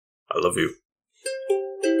I love you.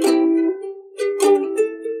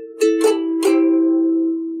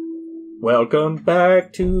 Welcome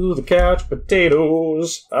back to the Couch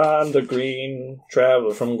Potatoes. I'm the green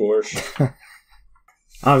traveler from Gorsh.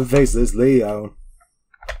 I'm Faceless Leo.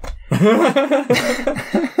 This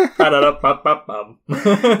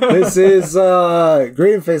is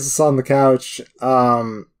Green and Faceless on the Couch.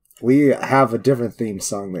 We have a different theme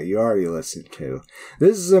song that you already listened to.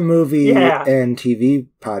 This is a movie and TV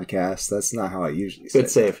podcast. That's not how I usually say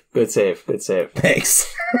it. Good save.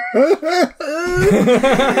 Thanks.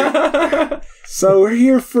 So we're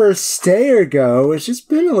here for Stay or Go. It's just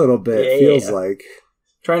been a little bit, feels like.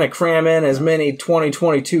 Trying to cram in as many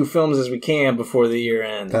 2022 films as we can before the year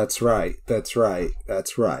ends. That's right.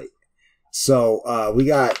 So we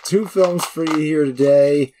got 2 films for you here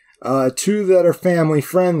today. 2 that are family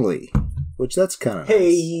friendly, which that's kind of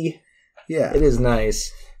nice. Yeah, it is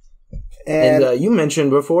nice. And you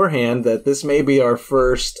mentioned beforehand that this may be our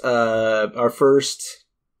first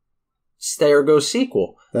Stay or Go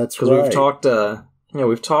sequel. That's right. Because we've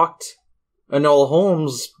talked Enola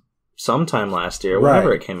Holmes sometime last year,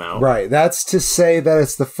 whenever it came out. Right. That's to say that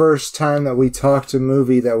it's the first time that we talked a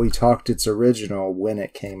movie that we talked its original when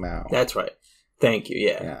it came out. That's right. Thank you.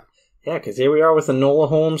 Yeah. Yeah, because here we are with Enola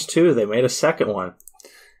Holmes, too. They made a second one.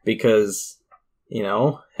 Because,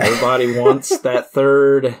 everybody wants that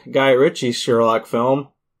third Guy Ritchie Sherlock film.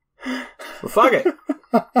 Well, fuck it.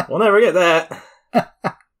 We'll never get that.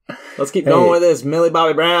 Let's keep going with this Millie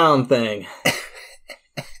Bobby Brown thing.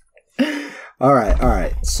 All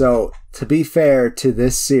right. So, to be fair to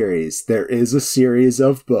this series, there is a series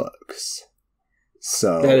of books.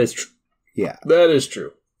 So that is true. Yeah. That is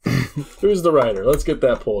true. Who's the writer? Let's get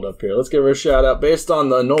that pulled up here. Let's give her a shout out. Based on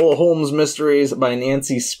the Enola Holmes Mysteries by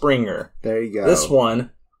Nancy Springer. There you go. This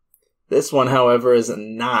one, however, is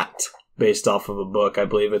not based off of a book. I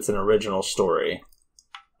believe it's an original story.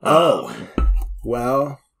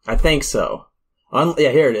 Well, I think so.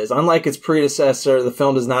 Here it is. Unlike its predecessor, the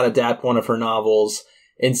film does not adapt one of her novels.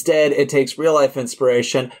 Instead, it takes real-life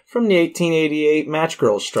inspiration from the 1888 Match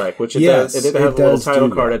Girls strike, which it does. It did have a little title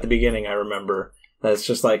card at the beginning, I remember. That's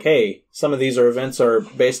just like, hey, some of these events are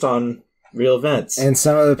based on real events. And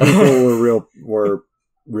some of the people were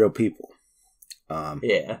real people.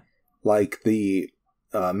 Like the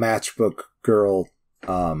matchbook girl,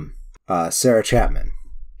 Sarah Chapman.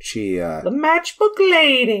 She the matchbook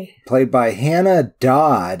lady, played by Hannah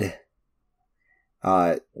Dodd.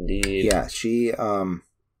 Indeed. Yeah, she.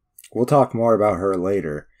 We'll talk more about her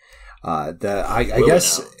later. I'll do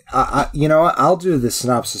the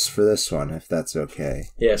synopsis for this one if that's okay.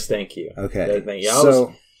 Yes, thank you. Okay, thank you.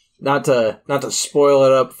 So, not to spoil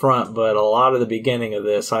it up front, but a lot of the beginning of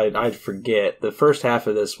this, I'd forget. The first half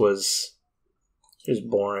of this was just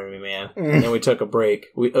boring me, man. And then we took a break.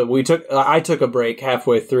 I took a break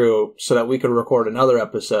halfway through so that we could record another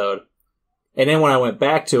episode. And then when I went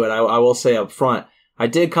back to it, I will say up front, I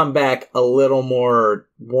did come back a little more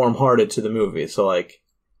warm-hearted to the movie. So,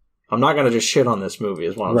 I'm not going to just shit on this movie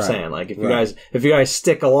is what I'm saying. If you guys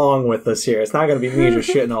stick along with us here, it's not going to be me just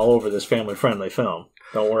shitting all over this family-friendly film.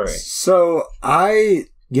 Don't worry. So, I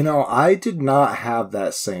did not have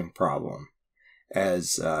that same problem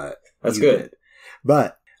as That's good. Did.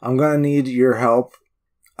 But I'm going to need your help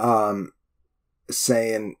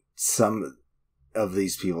saying some of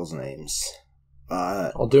these people's names.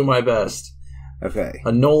 I'll do my best. Okay.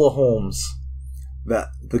 Enola Holmes.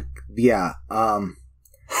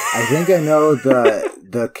 I think I know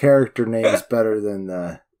the character names better than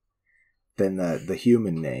the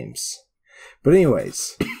human names. But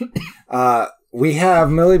anyways, we have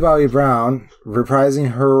Millie Bobby Brown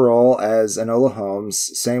reprising her role as Enola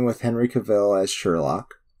Holmes. Same with Henry Cavill as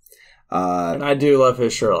Sherlock. And I do love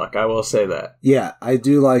his Sherlock. I will say that. Yeah, I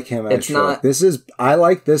do like him as Sherlock. I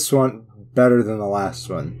like this one better than the last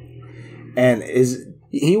one. And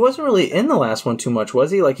he wasn't really in the last one too much,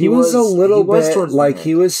 was he? He was a little bit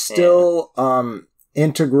he was still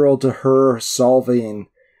integral to her solving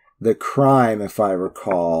the crime, if I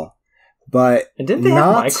recall. But and didn't they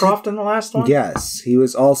have Mycroft in the last one? Yes, he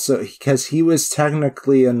was also because he was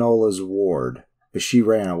technically Enola's ward, but she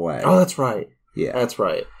ran away. Oh, that's right. Yeah, that's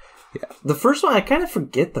right. Yeah, the first one I kind of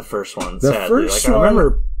forget the first one. The sadly. first one, I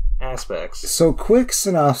remember aspects. So, quick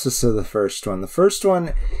synopsis of the first one. The first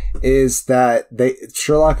one is that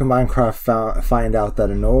Sherlock and Mycroft find out that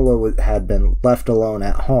Enola had been left alone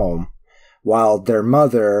at home, while their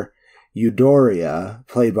mother, Eudora,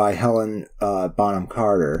 played by Helen Bonham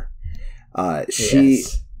Carter. She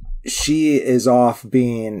is off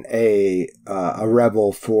being a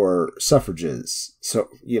rebel for suffrages. So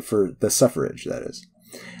for the suffrage, that is,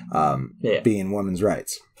 being women's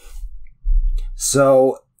rights.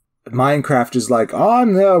 So Minecraft is like,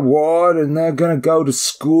 I'm their ward and they're gonna go to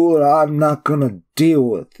school and I'm not gonna deal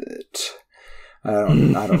with it. I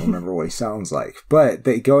don't remember what he sounds like, but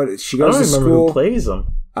she goes to school. I don't remember who plays him.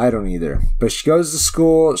 I don't either. But she goes to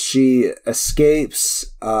school, she escapes,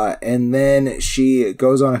 and then she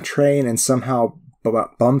goes on a train and somehow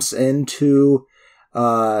bumps into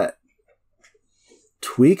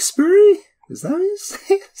Tewksbury? Is that how you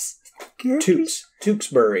say it?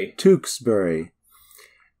 Tewksbury.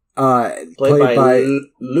 Played by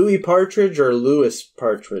Louis Partridge or Louis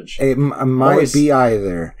Partridge. It might be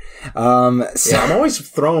either. I'm always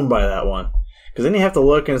thrown by that one. Because then you have to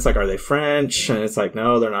look and it's like, are they French? And it's like,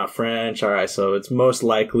 no, they're not French. All right, so it's most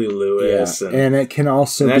likely Louis. Yeah. And it can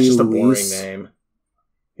also be that's just Luis. A boring name.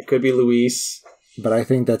 It could be Luis. But I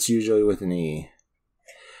think that's usually with an E.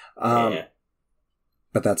 But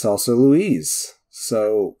that's also Louise.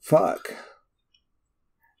 So, fuck.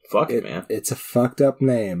 Fuck it, man. It's a fucked up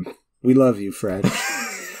name. We love you, French.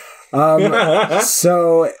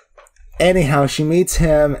 So, anyhow, she meets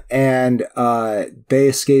him and they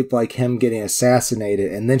escape like him getting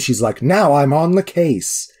assassinated. And then she's like, now I'm on the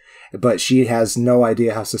case. But she has no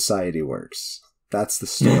idea how society works. That's the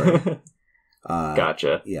story.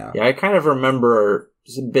 Gotcha. Yeah. I kind of remember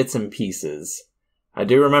bits and pieces. I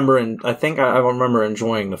do remember, I think I remember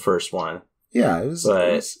enjoying the first one. Yeah, it was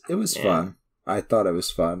fun. I thought it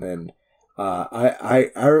was fun, and I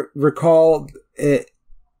recall it.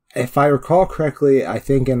 If I recall correctly, I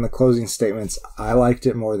think in the closing statements, I liked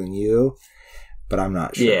it more than you, but I'm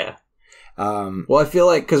not sure. Yeah. Well, I feel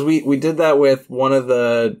like because we did that with with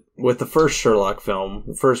the first Sherlock film,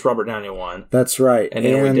 the first Robert Downey one. That's right, and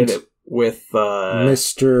then we did it with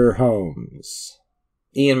Mr. Holmes.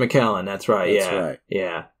 Ian McKellen, that's right. That's right.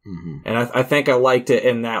 Yeah. Mm-hmm. And I think I liked it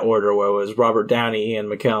in that order where it was Robert Downey, Ian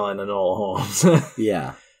McKellen, and Enola Holmes.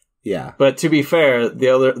 Yeah. But to be fair,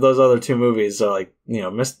 those other two movies are like,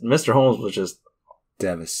 Mr. Holmes was just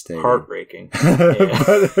devastating, heartbreaking,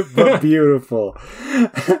 but beautiful.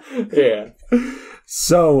 Yeah.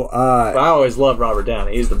 So I always loved Robert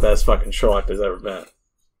Downey. He's the best fucking Sherlock there's ever been.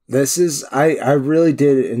 I really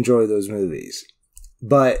did enjoy those movies.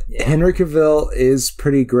 But Henry Cavill is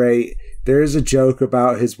pretty great. There's a joke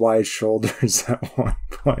about his wide shoulders at one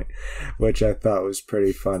point, which I thought was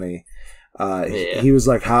pretty funny. He was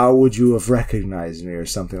like, how would you have recognized me or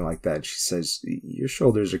something like that? And she says, your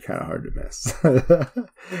shoulders are kind of hard to miss.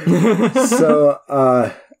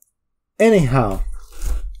 So, anyhow,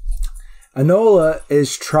 Enola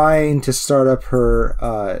is trying to start up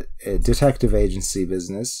her detective agency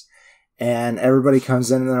business. And everybody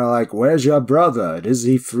comes in and they're like, where's your brother? Is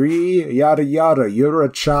he free? Yada, yada. You're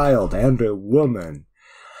a child and a woman.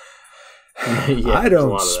 I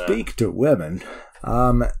don't speak to women.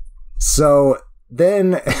 So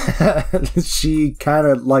then she kind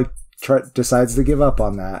of like decides to give up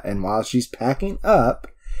on that. And while she's packing up,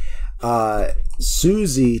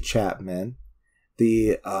 Susie Chapman,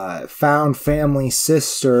 the found family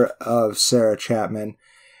sister of Sarah Chapman,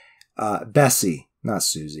 Bessie, not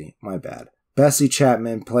Susie, my bad. Bessie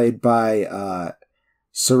Chapman, played by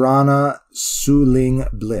Sarana Suling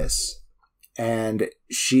Bliss. And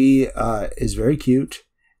she is very cute,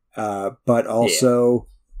 but also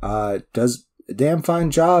does a damn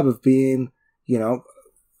fine job of being,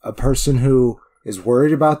 a person who is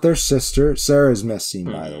worried about their sister. Sarah's missing,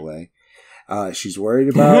 by the way. She's worried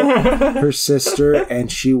about her sister,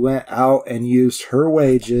 and she went out and used her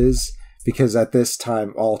wages, because at this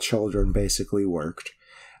time, all children basically worked,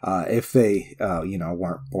 if they,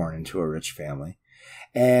 weren't born into a rich family.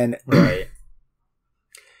 And, right.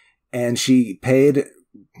 And she paid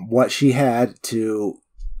what she had to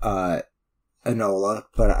Enola,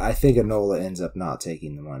 but I think Enola ends up not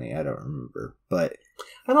taking the money. I don't remember, but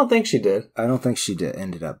I don't think she did. I don't think she did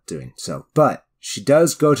ended up doing so. But she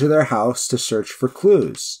does go to their house to search for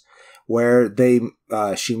clues, where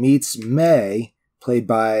she meets May, played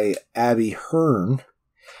by Abby Hearn,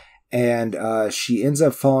 and she ends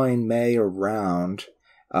up following May around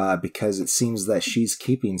because it seems that she's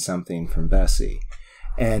keeping something from Bessie.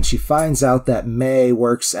 And she finds out that May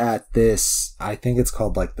works at this, I think it's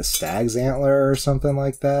called like the Stag's Antler or something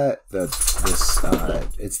like that.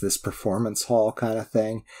 It's this performance hall kind of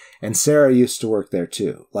thing. And Sarah used to work there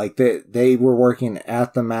too. Like they were working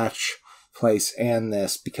at the match place and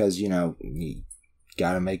this because, you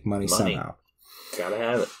gotta make money somehow. Gotta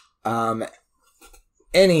have it.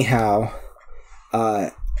 Anyhow,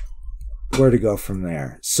 where to go from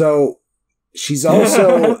there? So she's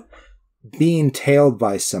also being tailed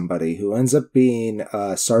by somebody who ends up being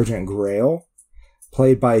Sergeant Grail,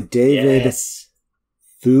 played by David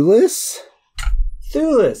Thewlis.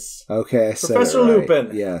 Thulis. Okay, I said Professor it right.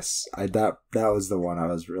 Lupin. Yes, that was the one I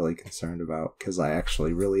was really concerned about because I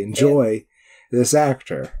actually really enjoy this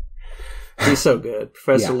actor. He's so good.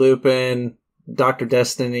 Professor Lupin, Dr.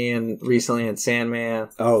 Destiny, and recently in Sandman.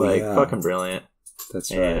 Oh, fucking brilliant.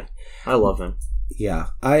 That's right. I love him. Yeah,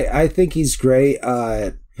 I think he's great.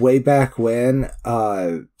 Way back when,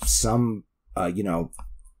 some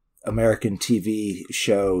American TV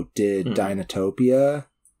show did Dinotopia.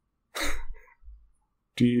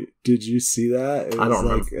 Did you see that? It was I don't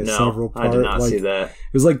remember. No, several part, I did not see that.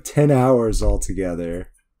 It was like 10 hours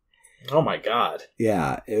altogether. Oh my god.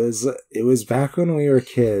 Yeah, it was back when we were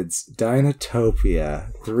kids.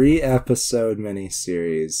 Dinotopia, 3-episode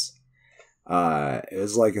miniseries. It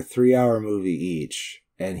was like a 3-hour movie each,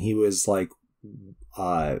 and he was like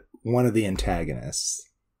one of the antagonists.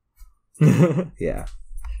 Yeah.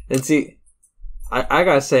 And see, I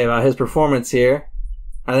gotta say about his performance here,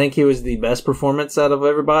 I think he was the best performance out of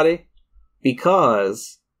everybody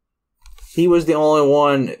because he was the only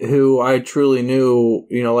one who I truly knew.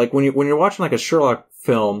 You know, like when you're watching like a Sherlock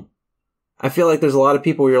film, I feel like there's a lot of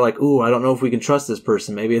people where you're like, ooh, I don't know if we can trust this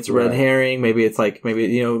person. Maybe it's a red herring. Maybe it's like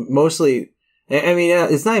mostly. I mean,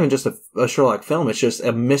 it's not even just a Sherlock film. It's just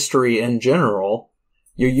a mystery in general.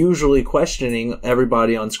 You're usually questioning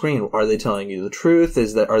everybody on screen. Are they telling you the truth?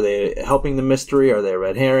 Are they helping the mystery? Are they a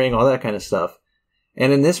red herring? All that kind of stuff.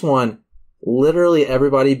 And in this one, literally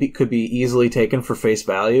everybody could be easily taken for face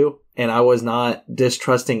value, and I was not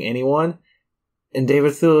distrusting anyone. And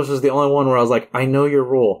David Thewlis was the only one where I was like, I know your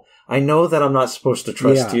role. I know that I'm not supposed to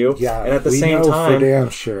trust you. Yeah, and at the same time, for damn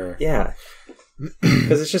sure. Yeah,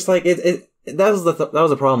 because it's just like that was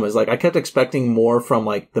the problem. Is like I kept expecting more from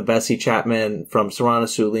like the Bessie Chapman, from Serana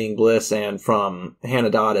Suline Bliss, and from Hannah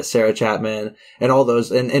Dodd as Sarah Chapman, and all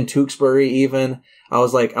those, and Tewksbury even. I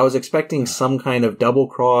was expecting some kind of double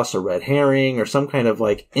cross or red herring or some kind of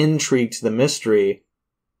like intrigue to the mystery.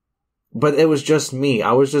 But it was just me.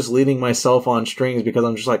 I was just leading myself on strings because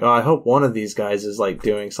I'm just like, oh, I hope one of these guys is like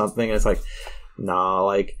doing something. And it's like, nah,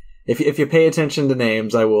 like if you pay attention to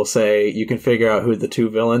names, I will say you can figure out who the two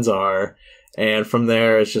villains are. And from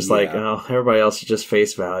there, it's just like, oh, everybody else is just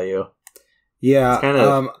face value.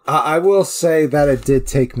 Yeah, I will say that it did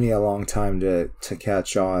take me a long time to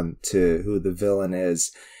catch on to who the villain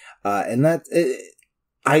is. And that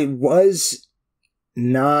I was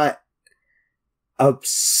not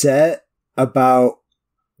upset about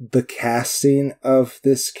the casting of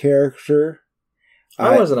this character.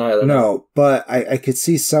 I wasn't either. No, but I could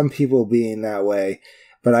see some people being that way.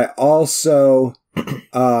 But I also,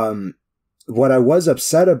 what I was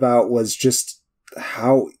upset about was just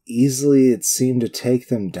how easily it seemed to take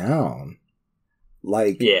them down.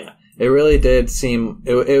 Like, yeah, it really did seem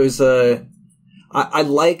it was I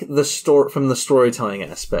like the story from the storytelling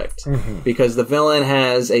aspect because the villain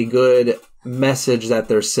has a good message that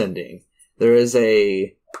they're sending. There is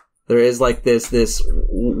like this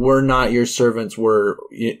we're not your servants, we're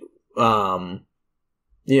kind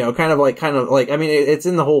of like I mean it's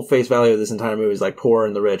in the whole face value of this entire movie is like poor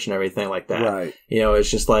and the rich and everything like that. Right.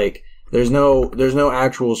 It's just like there's no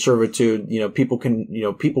actual servitude. People can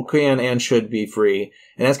and should be free.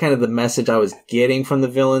 And that's kind of the message I was getting from the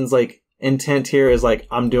villain's like intent here is like,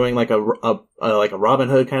 I'm doing like a Robin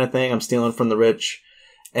Hood kind of thing. I'm stealing from the rich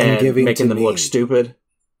and making them look stupid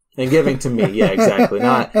and giving to me. Yeah, exactly.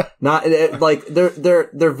 Not like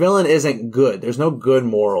their villain isn't good. There's no good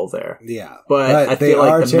moral there. Yeah. But I feel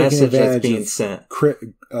like the message that's being sent.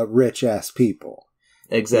 Rich ass people.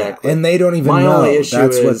 Exactly. Yeah, and they don't even know. Only issue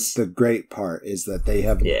That's is, what's the great part is that they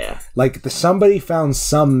have somebody found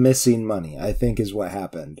some missing money, I think is what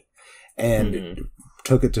happened, and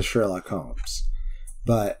took it to Sherlock Holmes.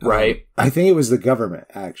 But right. I think it was the government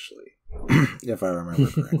actually, if I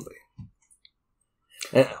remember correctly.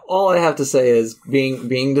 And all I have to say is being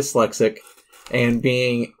dyslexic and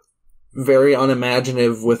being very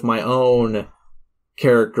unimaginative with my own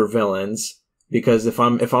character villains. Because if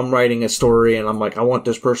I'm writing a story and I'm like, I want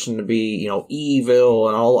this person to be, evil,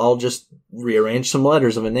 and I'll just rearrange some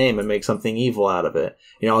letters of a name and make something evil out of it.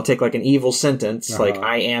 I'll take like an evil sentence, like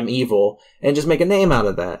I am evil, and just make a name out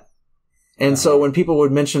of that. And so when people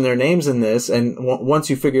would mention their names in this, and once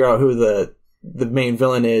you figure out who the main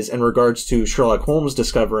villain is in regards to Sherlock Holmes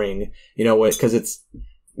discovering, because it's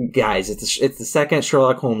the second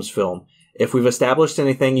Sherlock Holmes film. If we've established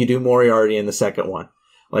anything, you do Moriarty in the second one.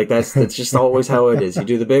 Like that's just always how it is. You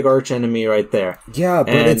do the big arch enemy right there. Yeah,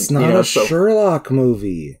 but it's not a Sherlock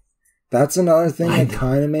movie. That's another thing that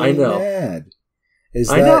kind of made me mad.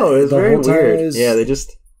 I know, it was very weird.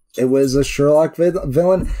 It was a Sherlock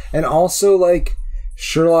villain, and also like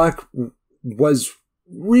Sherlock was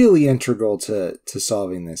really integral to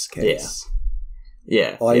solving this case.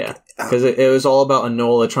 Yeah, because it was all about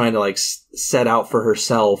Enola trying to like set out for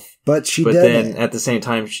herself, but then at the same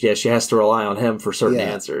time, she has to rely on him for certain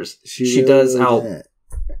answers. She does out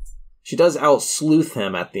sleuth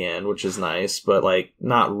him at the end, which is nice, but like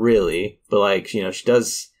not really. But like she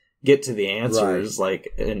does get to the answers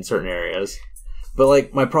like in certain areas. But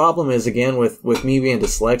like my problem is again with me being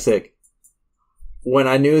dyslexic. When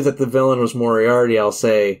I knew that the villain was Moriarty, I'll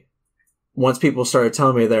say, once people started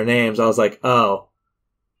telling me their names, I was like, oh,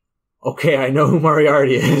 okay, I know who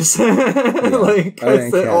Moriarty is. Like,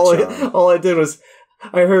 all I did was,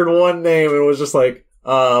 I heard one name and was just like,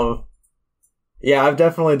 yeah, I've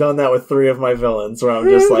definitely done that with 3 of my villains, where I'm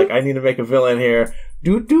just like, I need to make a villain here.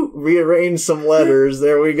 Rearrange some letters,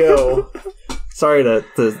 there we go. Sorry to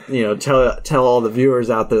tell all the viewers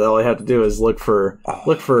out there that all I have to do is look for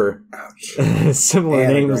similar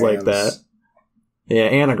names like that. Yeah,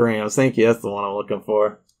 anagrams. Thank you. That's the one I'm looking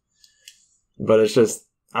for. But it's just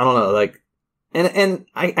I don't know, like, and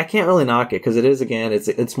I can't really knock it because it is again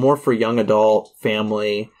it's more for young adult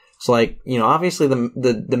family. So like obviously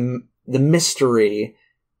the mystery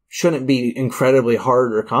shouldn't be incredibly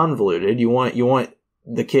hard or convoluted. You want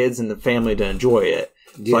the kids and the family to enjoy it.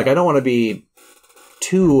 Yeah. So like I don't want to be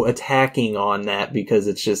too attacking on that because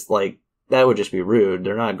it's just like that would just be rude.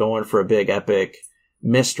 They're not going for a big epic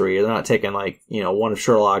mystery. They're not taking like one of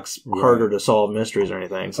Sherlock's harder to solve mysteries or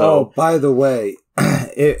anything. So by the way,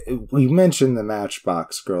 we mentioned the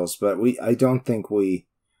Matchbox Girls, but I don't think we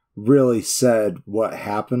really said what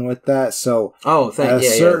happened with that. So at a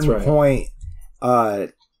certain point,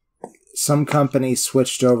 some companies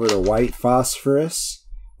switched over to white phosphorus,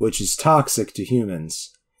 which is toxic to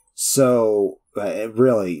humans. So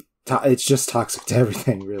it's just toxic to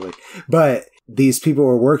everything, really. But these people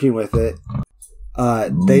were working with it.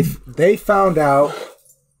 They found out,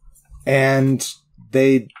 and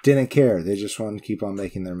they didn't care. They just wanted to keep on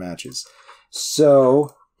making their matches.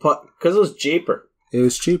 So, because it was cheaper. It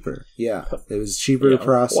was cheaper. Yeah, it was cheaper to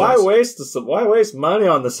process. Why waste money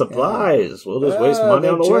on the supplies? We'll just waste money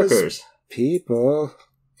on the workers. People.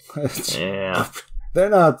 Yeah, they're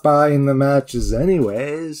not buying the matches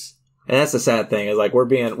anyways. And that's the sad thing is like we're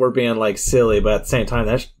being like silly, but at the same time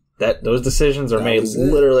that those decisions are made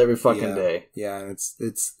literally every fucking day. Yeah, and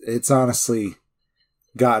it's honestly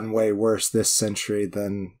gotten way worse this century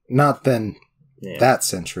than that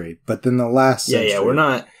century, but then the last century. Yeah, we're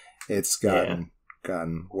not. It's gotten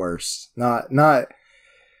worse. Not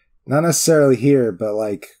necessarily here, but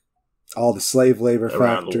like all the slave labor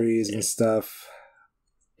factories and stuff.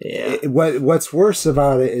 Yeah. What's worse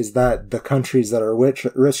about it is that the countries that are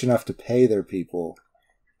rich enough to pay their people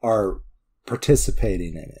are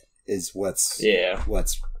participating in it. Is what's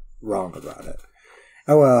wrong about it.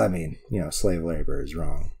 Oh well, I mean, slave labor is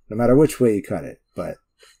wrong, no matter which way you cut it. But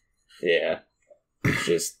yeah, it's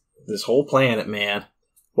just this whole planet, man.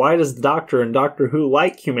 Why does the Doctor and Doctor Who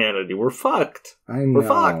like humanity? We're fucked. I know. We're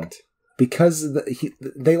fucked because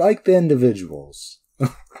they like the individuals.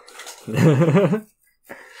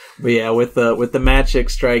 But yeah, with the Magic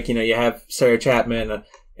strike, you have Sarah Chapman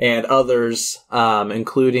and others,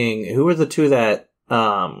 including who were the 2 that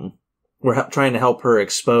were trying to help her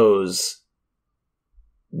expose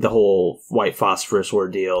the whole white phosphorus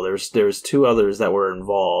ordeal. There's 2 others that were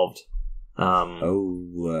involved.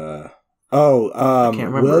 I can't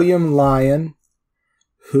remember. William Lyon.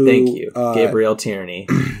 Who? Thank you, Gabriel Tierney.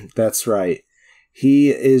 That's right. He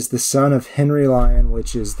is the son of Henry Lyon,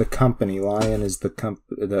 which is the company. Lyon is the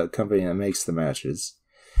company that makes the matches.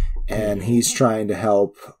 And he's trying to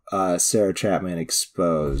help Sarah Chapman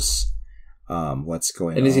expose what's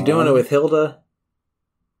going on. And is he doing it with Hilda?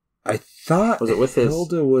 I thought was it with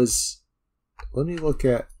Hilda was... Let me look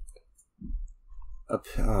at...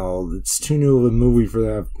 it's too new of a movie for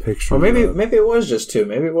that picture. Or maybe it was just 2.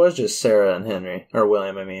 Maybe it was just Sarah and Henry. Or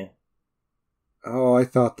William, I mean. Oh, I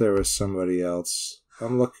thought there was somebody else.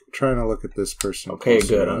 I'm trying to look at this person. Okay,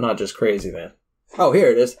 good. I'm not just crazy then. Oh, here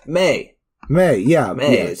it is. May, yeah.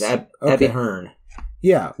 Yes. Is Abby Hearn.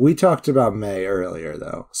 Yeah, we talked about May earlier,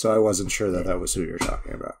 though, so I wasn't sure that was who you're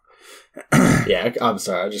talking about. Yeah, I'm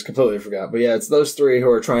sorry. I just completely forgot. But yeah, it's those 3 who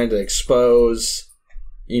are trying to expose,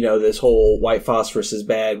 this whole white phosphorus is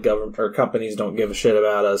bad, government or companies don't give a shit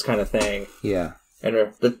about us kind of thing. Yeah.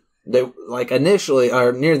 And they like initially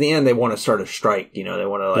or near the end they want to start a strike. They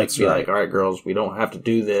want to be like, all right, girls, we don't have to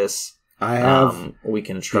do this. We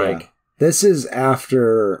can strike. Yeah. This is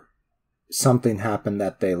after something happened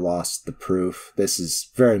that they lost the proof. This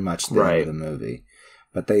is very much the end of the movie,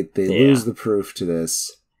 but they lose the proof to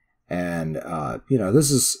this, and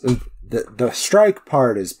this is the strike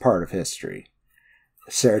part is part of history.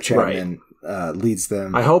 Sarah Chapman leads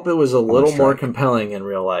them. I hope it was a little more compelling in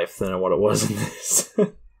real life than what it was in this.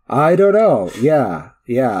 I don't know. Yeah.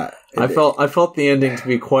 I felt the ending to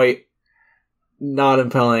be quite not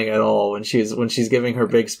impelling at all when she's giving her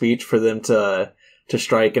big speech for them to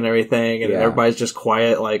strike and everything, and everybody's just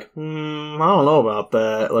quiet, like, I don't know about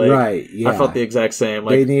that. Like, right, yeah. I felt the exact same.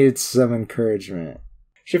 Like, they needed some encouragement.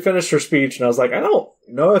 She finished her speech, and I was like, I don't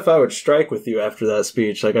know if I would strike with you after that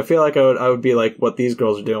speech. Like, I feel like I would be like what these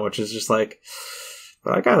girls are doing, which is just like,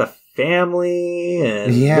 but I got a family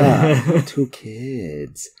and 2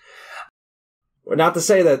 kids. Not to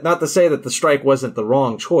say that the strike wasn't the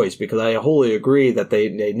wrong choice, because I wholly agree that they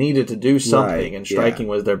needed to do something, and striking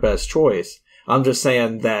was their best choice. I'm just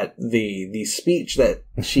saying that the speech that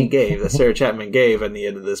she gave, that Sarah Chapman gave at the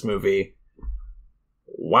end of this movie,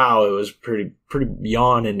 wow, it was pretty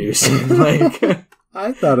yawn-inducing. Like,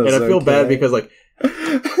 I thought it was, and I feel bad because, like,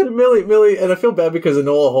 Millie, and I feel bad because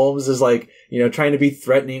Enola Holmes is, like, trying to be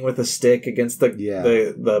threatening with a stick against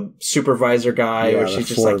the supervisor guy, where she's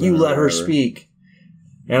just like, you let her speak.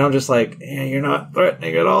 And I'm just like, you're not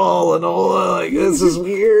threatening at all, Enola. Like, this is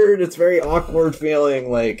weird. It's very awkward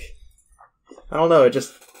feeling. Like, I don't know.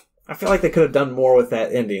 I feel like they could have done more with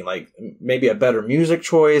that ending. Like, maybe a better music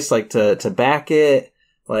choice, like, to back it.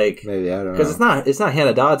 Like, maybe, I don't know. Because it's not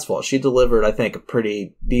Hannah Dodd's fault. She delivered, I think, a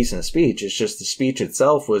pretty decent speech. It's just the speech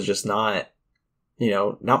itself was just not,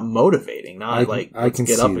 not motivating. Not let's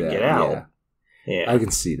get up and get out. Yeah. I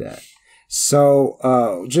can see that.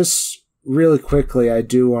 So, just really quickly, I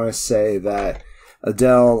do want to say that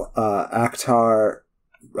Adele Akhtar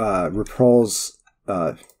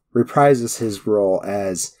reprises his role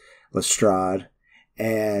as Lestrade,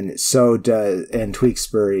 and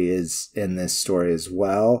Tewksbury is in this story as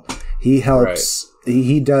well. He helps. Right.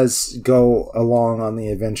 He does go along on the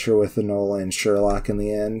adventure with Enola and Sherlock in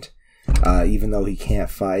the end, even though he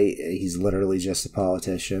can't fight. He's literally just a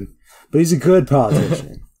politician, but he's a good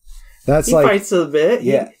politician. He fights a bit.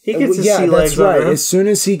 Yeah, he gets his sea legs right. over him. As soon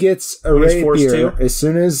as he gets a rapier, as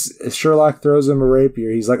soon as Sherlock throws him a rapier,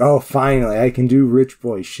 he's like, "Oh, finally, I can do rich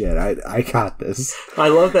boy shit. I got this." I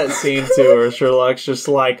love that scene too, where Sherlock's just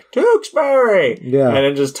like, "Tewksbury," and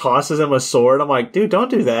then just tosses him a sword. I'm like, "Dude, don't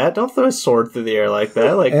do that. Don't throw a sword through the air like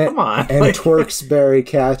that. Like, come on." And Tewksbury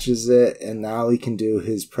catches it, and now he can do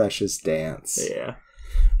his precious dance. Yeah.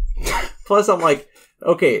 Plus, I'm like,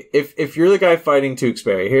 okay, if you're the guy fighting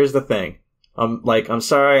Tewksbury, here's the thing. I'm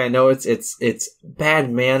sorry, I know it's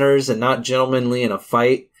bad manners and not gentlemanly in a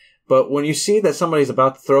fight, but when you see that somebody's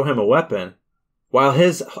about to throw him a weapon, while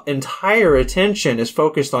his entire attention is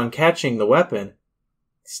focused on catching the weapon,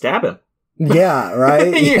 stab him. Yeah,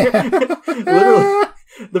 right? Literally.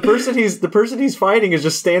 The person he's fighting is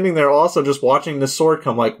just standing there also just watching the sword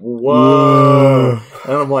come, like, whoa.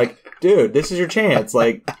 And I'm like, dude, this is your chance.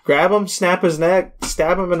 Like, grab him, snap his neck,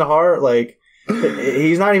 stab him in the heart. Like,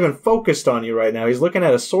 he's not even focused on you right now. He's looking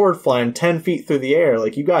at a sword flying 10 feet through the air.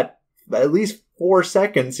 Like, you got at least 4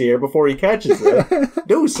 seconds here before he catches it.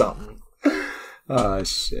 Do something. Oh,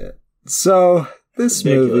 shit. So, this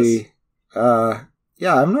movie, I'm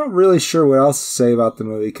not really sure what else to say about the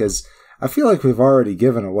movie, because I feel like we've already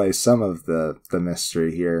given away some of the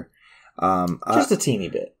mystery here. Just a teeny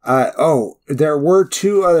bit. There were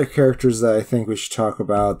 2 other characters that I think we should talk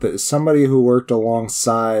about. That somebody who worked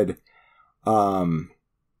alongside Henry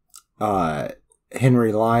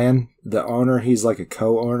Lyon, the owner. He's like a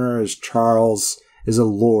co-owner. Is a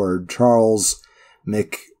Lord Charles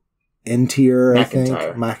McIntyre, I think.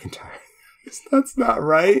 McIntyre. That's not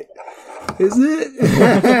right. Is it?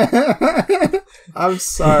 I'm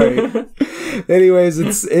sorry. Anyways,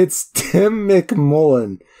 it's Tim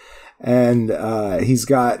McMullen. And he's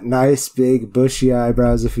got nice, big, bushy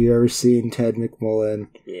eyebrows, if you've ever seen Ted McMullen.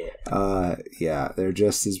 Yeah, they're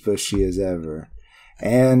just as bushy as ever.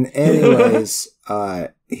 And anyways,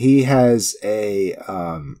 he has a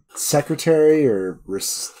secretary, or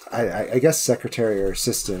I guess secretary or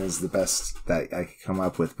assistant is the best that I could come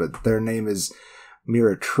up with. But their name is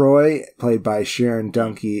Mira Troy, played by Sharon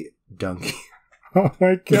Dunky. Oh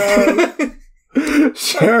my god.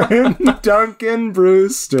 Sharon Duncan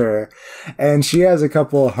Brewster, and she has a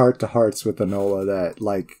couple of heart-to-hearts with Enola that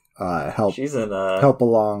help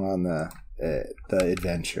along on the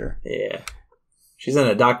adventure. Yeah, she's in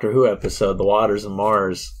a Doctor Who episode, The Waters of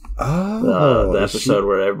Mars. Oh, the episode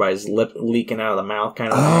where everybody's lip leaking out of the mouth,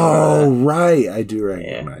 kind of. Oh, thing. Right, I do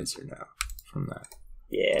recognize her now from that.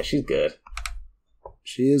 Yeah, she's good.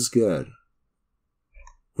 She is good.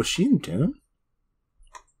 Was she in Dune?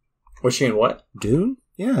 Was she in what? Dune?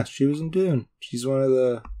 Yeah, she was in Dune. She's one of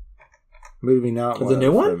the movie, not one the of new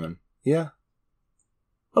the one? women. Yeah.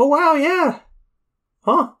 Oh wow, yeah.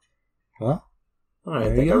 Huh? Well, I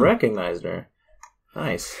think I recognized her.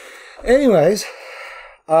 Nice. Anyways,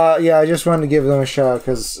 yeah, I just wanted to give them a shout out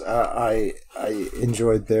because I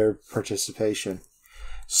enjoyed their participation.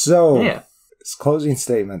 So, it's closing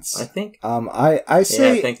statements. I think. I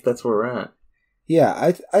say. I think that's where we're at.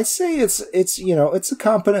 Yeah, I say it's it's a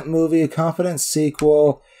competent movie, a competent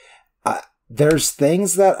sequel. There's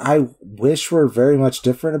things that I wish were very much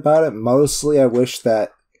different about it. Mostly, I wish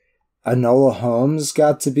that Enola Holmes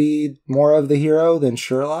got to be more of the hero than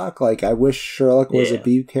Sherlock. Like, I wish Sherlock was a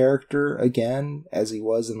B character again, as he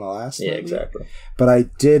was in the last movie. Exactly. But I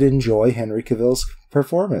did enjoy Henry Cavill's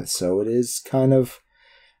performance, so it is kind of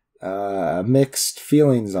mixed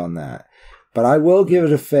feelings on that. But I will give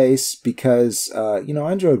it a face because, I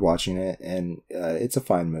enjoyed watching it, and it's a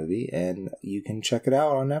fine movie, and you can check it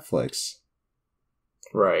out on Netflix.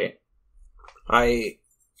 Right. I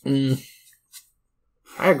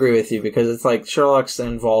agree with you because it's like Sherlock's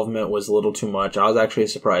involvement was a little too much. I was actually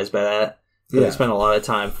surprised by that. I spent a lot of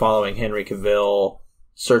time following Henry Cavill,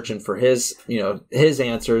 searching for his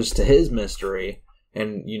answers to his mystery.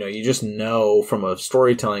 And, you just know from a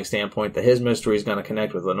storytelling standpoint that his mystery is going to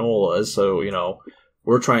connect with Enola's. So,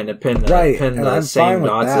 we're trying to pin the same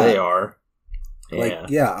dots they are.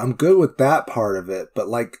 I'm good with that part of it. But,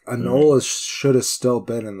 Enola should have still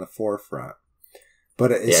been in the forefront.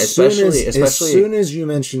 But as soon as you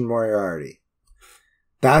mention Moriarty,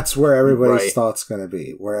 that's where everybody's thought's going to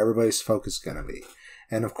be, where everybody's focus is going to be.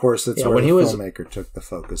 And, of course, that's where the filmmaker took the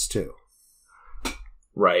focus, too.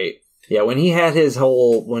 Right. Yeah, when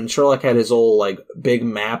Sherlock had his whole, big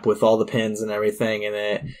map with all the pins and everything in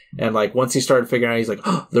it, and, once he started figuring out, he's like,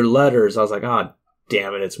 oh, they're letters. I was like, oh,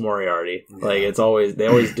 damn it, it's Moriarty. Yeah. They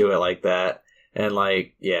always do it like that. And, lo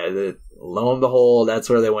and behold, that's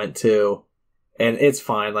where they went to. And it's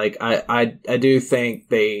fine. I do think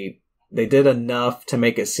they did enough to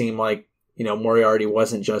make it seem like, Moriarty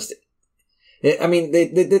wasn't just... they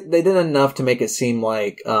did enough to make it seem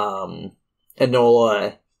like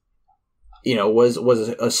Enola... was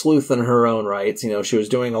a sleuth in her own rights. She was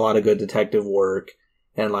doing a lot of good detective work,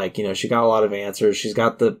 and she got a lot of answers. She's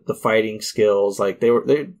got the fighting skills.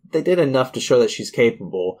 They did enough to show that she's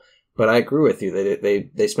capable. But I agree with you.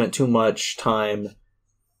 They spent too much time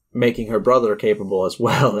making her brother capable as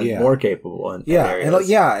well, and more capable. In areas.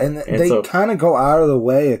 And they kind of go out of the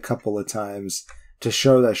way a couple of times to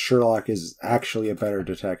show that Sherlock is actually a better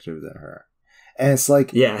detective than her. And it's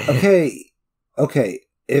like, okay.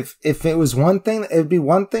 If it was one thing, it'd be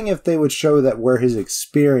one thing if they would show that where his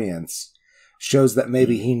experience shows that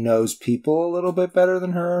maybe he knows people a little bit better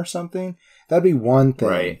than her or something. That'd be one thing.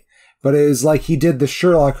 Right. But it was like he did the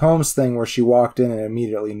Sherlock Holmes thing where she walked in and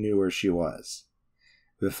immediately knew where she was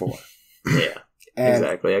before.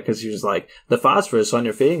 Exactly. Because she was like, the phosphorus on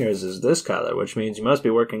your fingers is this color, which means you must be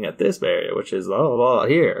working at this area, which is blah, blah, blah,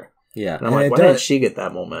 here. Yeah. And I'm like, why didn't she get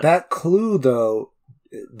that moment? That clue, though...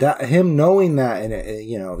 that him knowing that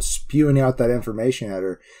and spewing out that information at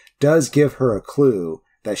her does give her a clue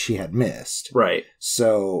that she had missed. Right.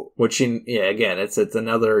 So which again it's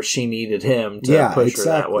another she needed him to push her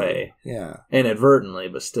that way. Yeah. Inadvertently,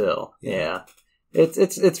 but still. Yeah.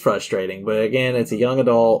 It's frustrating, but again, it's a young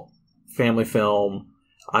adult family film.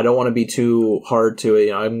 I don't want to be too hard to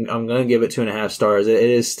it. I'm going to give it 2.5 stars. It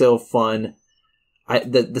is still fun.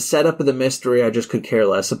 The setup of the mystery I just could care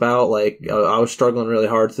less about. I was struggling really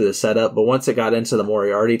hard through the setup, but once it got into the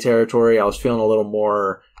Moriarty territory, I was feeling a little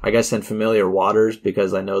more, I guess, in familiar waters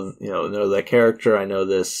because I know that character. I know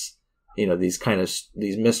this,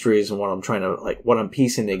 these mysteries and what I'm trying to what I'm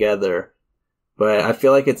piecing together. But I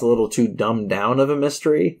feel like it's a little too dumbed down of a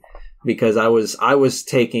mystery because I was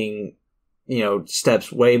taking, steps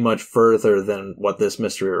way much further than what this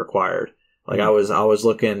mystery required. I was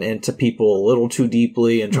looking into people a little too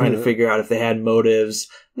deeply and trying to figure out if they had motives.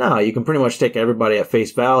 No, you can pretty much take everybody at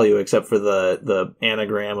face value except for the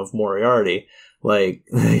anagram of Moriarty,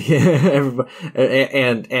 everybody,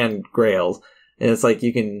 and Grails. And it's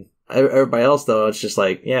you can everybody else though. It's just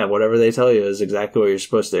whatever they tell you is exactly what you're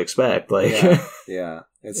supposed to expect.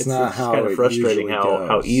 It's not how kind of frustrating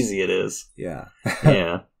how easy it is. Yeah,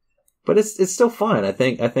 but it's still fun. I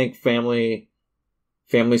think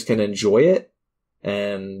families can enjoy it,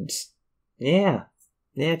 and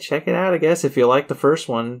check it out. I guess if you like the first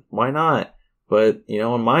one, why not? But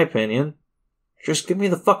in my opinion, just give me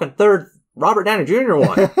the fucking third Robert Downey Jr.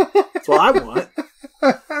 one. That's what I want.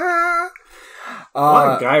 Come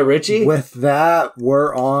on, Guy Ritchie. With that,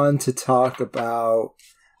 we're on to talk about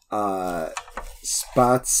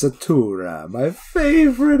Spazzatura, my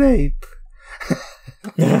favorite ape.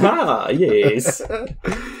 Yes.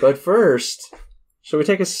 But first, Shall we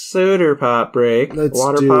take a soda pop break? Let's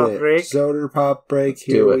Water do pop it. break? Soda pop break. Let's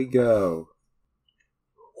Here we go.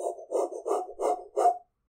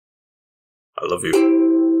 I love you.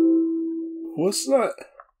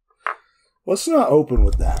 Let's not open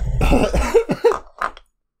with that.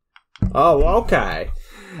 Oh, okay.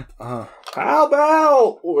 Uh, How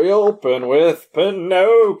about we open with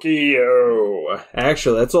Pinocchio?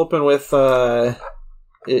 Actually, let's open with,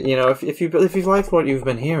 if you've liked what you've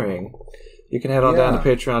been hearing, you can head on down to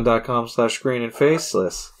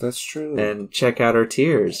patreon.com/screenandfaceless. That's true. And check out our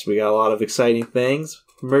tiers. We got a lot of exciting things.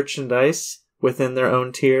 Merchandise within their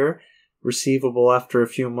own tier, receivable after a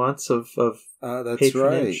few months of that's patronage.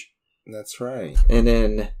 right. That's right. And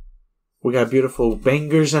then we got beautiful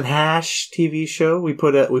Bangers and Hash TV show. We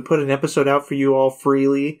put an episode out for you all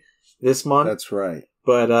freely this month. That's right.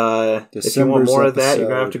 But if you want more of that, you're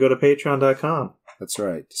gonna have to go to patreon.com. That's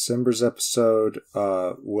right. December's episode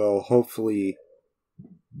will hopefully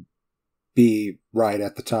be right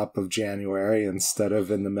at the top of January instead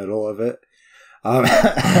of in the middle of it.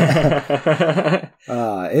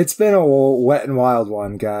 It's been a wet and wild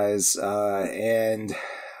one, guys, and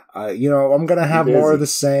I'm gonna have more of the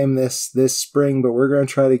same this spring, but we're gonna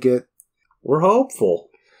try to get. We're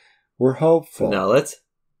hopeful. Now let's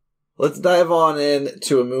dive on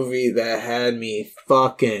into a movie that had me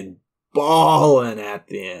fucking balling at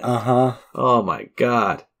the end. Oh my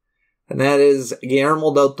god. And that is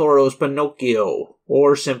Guillermo del Toro's Pinocchio,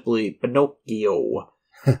 or simply Pinocchio.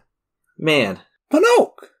 Man,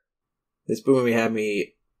 Pinocchio. This movie had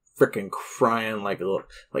me freaking crying like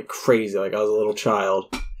crazy, like I was a little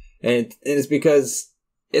child. And it's because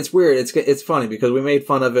it's weird. It's funny because we made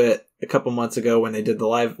fun of it a couple months ago when they did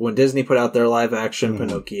when Disney put out their live action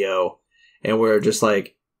Pinocchio, and we're just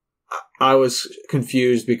like, I was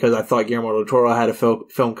confused because I thought Guillermo del Toro had a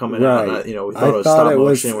film coming out. And we thought it was stop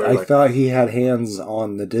motion. I thought he had hands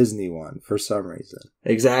on the Disney one for some reason.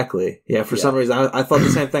 Exactly. Yeah. For some reason, I thought the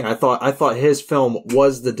same thing. I thought his film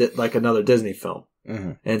was like another Disney film,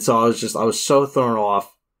 and so I was so thrown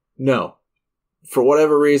off. No, for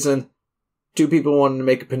whatever reason, two people wanted to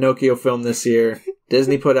make a Pinocchio film this year.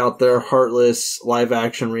 Disney put out their heartless live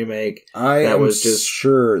action remake. I am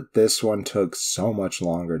sure this one took so much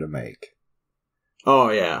longer to make. Oh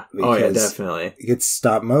yeah, definitely. It's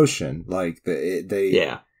stop motion. Like they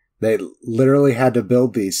literally had to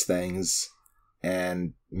build these things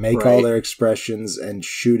and make all their expressions and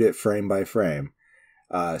shoot it frame by frame.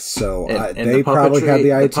 So they probably had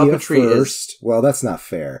the idea first. Well, that's not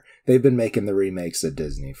fair. They've been making the remakes at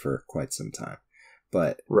Disney for quite some time,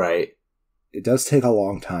 but it does take a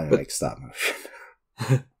long time to make stop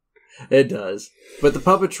motion. It does. But the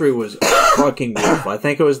puppetry was fucking beautiful. I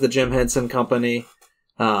think it was the Jim Henson Company.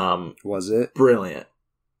 Was it? Brilliant.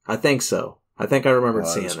 I think so. I think I remembered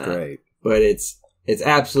seeing that. Great. But it's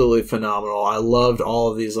absolutely phenomenal. I loved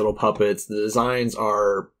all of these little puppets. The designs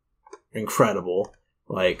are incredible.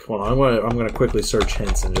 Like, hold on, I'm gonna quickly search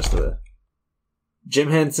Henson just to Jim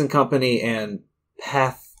Henson Company and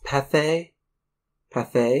Pathé?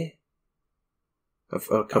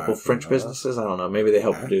 A couple French businesses. I don't know. Maybe they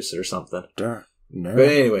helped produce it or something. No. But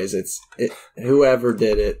anyways, whoever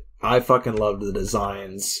did it, I fucking loved the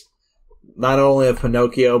designs. Not only of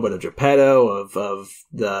Pinocchio, but of Geppetto, of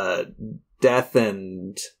the Death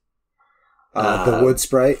and the Wood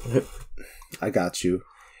Sprite. I got you.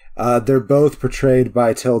 They're both portrayed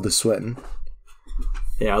by Tilda Swinton.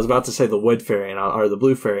 Yeah, I was about to say the Wood Fairy or the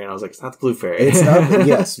Blue Fairy, and I was like, it's not the Blue Fairy. It's not.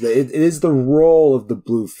 Yes, it is the role of the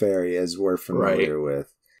Blue Fairy, as we're familiar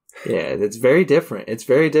with. Yeah, it's very different. It's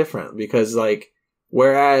very different because, like,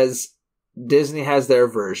 whereas Disney has their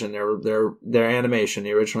version, their animation,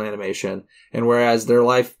 the original animation, and whereas their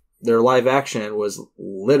live action was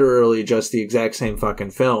literally just the exact same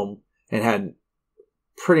fucking film and had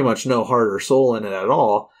pretty much no heart or soul in it at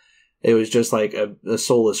all. It was just like a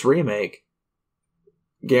soulless remake.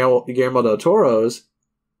 Guillermo del Toro's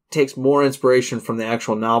takes more inspiration from the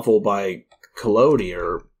actual novel by Collodi,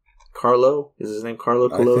 or Carlo? Is his name Carlo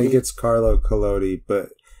Collodi? I think it's Carlo Collodi, but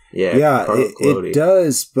yeah, it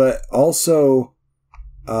does, but also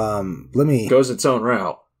goes its own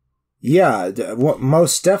route. Yeah,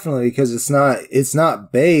 most definitely, because it's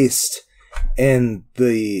not based in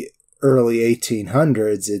the early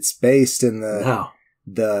 1800s. It's based in the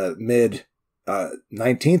mid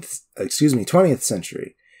 20th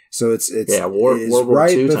century. So it's World War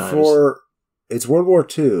right II before times. It's World War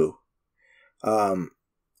II.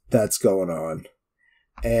 That's going on,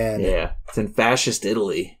 and it's in fascist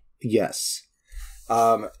Italy. Yes,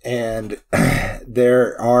 and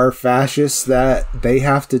there are fascists that they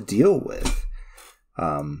have to deal with.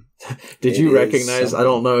 Did you recognize, I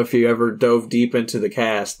don't know if you ever dove deep into the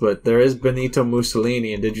cast, but there is Benito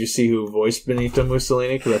Mussolini, and did you see who voiced Benito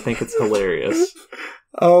Mussolini? Because I think it's hilarious.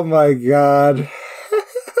 Oh my god.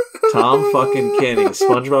 Tom fucking Kenny,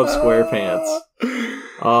 SpongeBob SquarePants.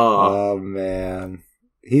 Oh man.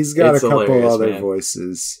 He's got a couple other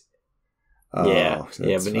voices. Yeah,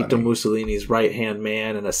 Benito funny. Mussolini's right-hand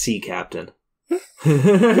man and a sea captain.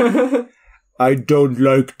 I don't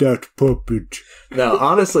like that puppet. No,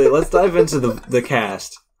 honestly, let's dive into the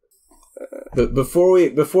cast. But before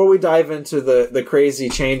we dive into the crazy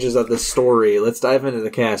changes of the story, let's dive into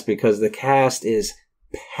the cast, because the cast is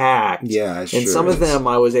packed. Yeah, and some of them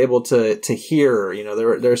I was able to hear. You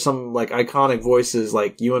know, there's some like iconic voices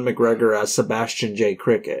like Ewan McGregor as Sebastian J.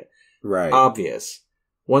 Cricket. Right. Obvious.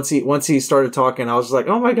 Once he started talking, I was just like,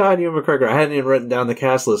 oh my god, Ewan McGregor. I hadn't even written down the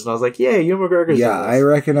cast list, and I was like, yeah, Ewan McGregor's in this. I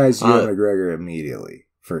recognized Ewan McGregor immediately,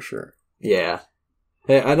 for sure. Yeah.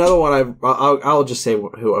 Hey, another one I'll just say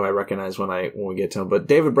who I recognize when we get to him. But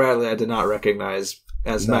David Bradley, I did not recognize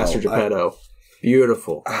as Master Geppetto.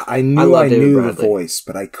 Beautiful. I knew the voice,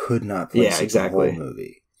 but I could not place the whole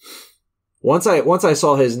movie. Once I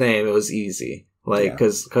saw his name, it was easy. Like,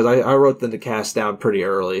 because I wrote the cast down pretty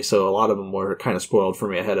early, so a lot of them were kind of spoiled for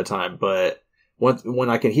me ahead of time. But when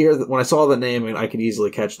I saw the name, and I could easily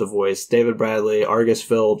catch the voice. David Bradley, Argus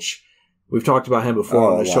Filch. We've talked about him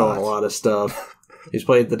before on the show and a lot of stuff. He's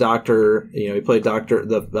played the Doctor. You know, he played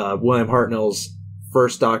William Hartnell's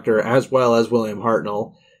first Doctor, as well as William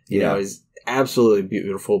Hartnell. You know, he's absolutely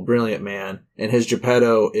beautiful, brilliant man, and his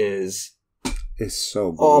Geppetto is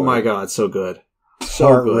so good. Oh my god, so good, so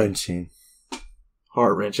heart-wrenching.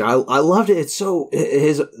 Heart-wrenching. I loved it. It's so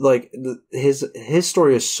his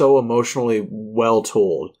story is so emotionally well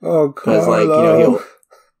told. Oh, because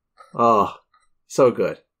so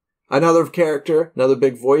good. Another character, another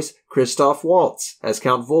big voice, Christoph Waltz as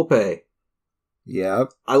Count Volpe.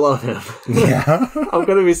 Yep. I love him. Yeah. I'm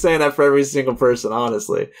going to be saying that for every single person,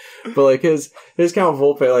 honestly. But like his Count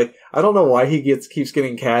Volpe, like, I don't know why he keeps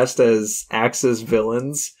getting cast as Axis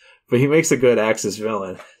villains, but he makes a good Axis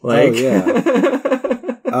villain. Like,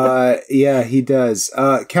 yeah, he does.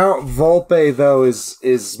 Count Volpe though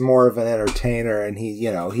is more of an entertainer, and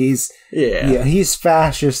he's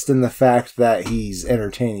fascist in the fact that he's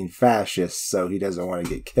entertaining fascists, so he doesn't want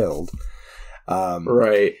to get killed.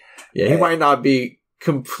 Right. Yeah, he might not be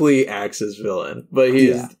complete Axis villain, but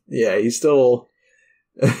he still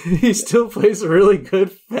plays a really good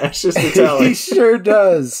fascist Italian. He sure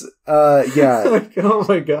does. Yeah. Like, oh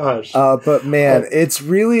my gosh. But man, it's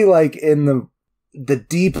really like in the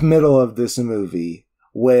deep middle of this movie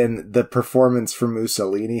when the performance for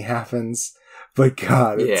Mussolini happens. But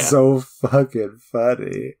God, it's so fucking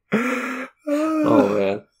funny. Oh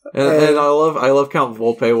man. And I love Count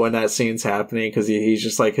Volpe when that scene's happening, because he's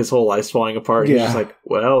just like, his whole life's falling apart. And he's just like,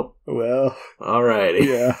 well, alrighty.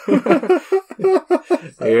 Yeah.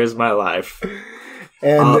 Here's my life.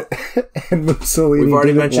 And Mussolini. We've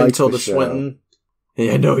already mentioned Tilda Swinton.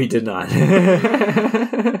 Yeah, no, he did not.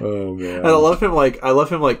 Oh man. And I love him like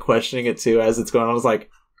questioning it too as it's going on. I was like,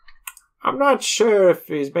 I'm not sure if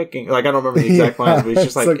he's making, like, I don't remember the exact lines, but he's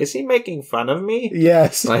just like, is he making fun of me?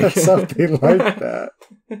 Yes, like, something like that.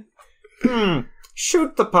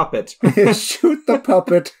 Shoot the puppet. Shoot the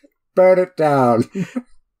puppet. Burn it down.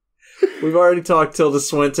 We've already talked Tilda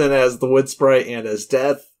Swinton as the Wood Sprite and as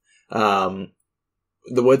Death. The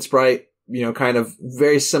Wood Sprite, kind of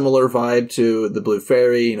very similar vibe to the Blue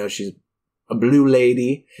Fairy. She's a blue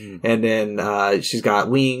lady, and then she's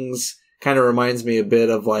got wings. Kind of reminds me a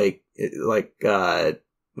bit of like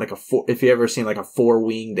if you ever seen like a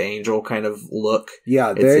four-winged angel kind of look.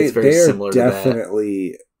 Yeah, it's very similar.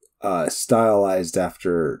 Definitely stylized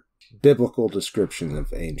after biblical descriptions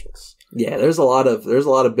of angels. Yeah, there's a lot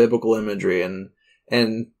of biblical imagery, and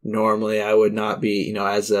normally I would not be,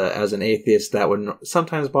 as an atheist, that would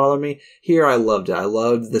sometimes bother me. Here, I loved it. I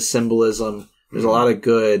loved the symbolism. There's a lot of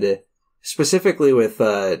good, specifically with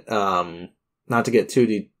not to get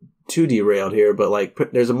too derailed here, but like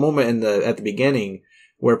there's a moment at the beginning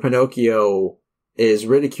where Pinocchio is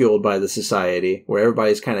ridiculed by the society, where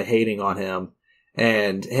everybody's kind of hating on him,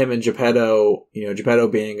 and him and Geppetto, Geppetto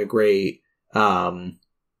being a great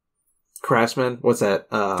craftsman. What's that?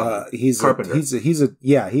 He's carpenter.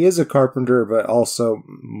 He is a carpenter, but also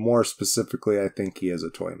more specifically, I think he is a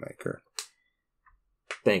toy maker.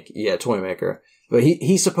 Toy maker. But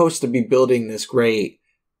he's supposed to be building this great,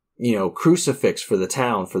 crucifix for the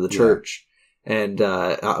town, for the church. And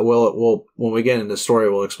we'll when we get into the story,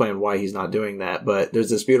 we'll explain why he's not doing that. But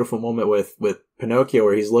there's this beautiful moment with Pinocchio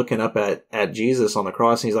where he's looking up at Jesus on the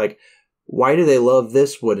cross, and he's like, why do they love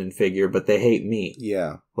this wooden figure but they hate me?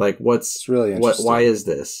 Yeah. Like, It's really interesting. why is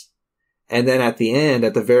this? And then at the end,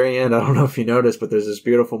 at the very end, I don't know if you noticed, but there's this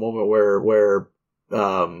beautiful moment where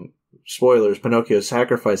spoilers, Pinocchio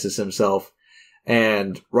sacrifices himself.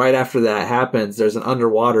 And right after that happens, there's an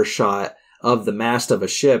underwater shot of the mast of a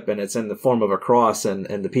ship, and it's in the form of a cross, and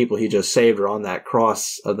the people he just saved are on that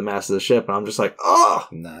cross of the mast of the ship. And I'm just like, oh,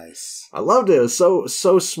 nice. I loved it. It was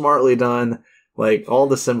so smartly done. Like, all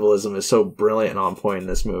the symbolism is so brilliant and on point in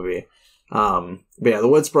this movie. But yeah, the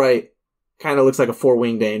wood sprite kind of looks like a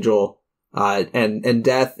four-winged angel. And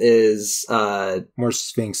Death is, more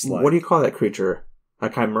Sphinx-like. What do you call that creature? A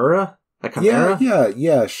chimera? A chimera?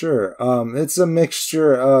 Yeah, sure. It's a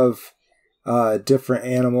mixture of, different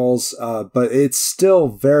animals, but it's still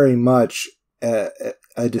very much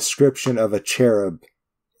a description of a cherub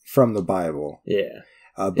from the Bible. Yeah.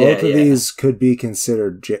 Both of these could be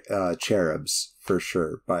considered cherubs for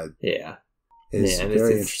sure, but it's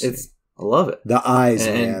very interesting. I love it. The eyes,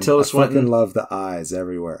 man. And Tilda Swinton, fucking love the eyes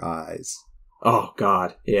everywhere. Eyes. Oh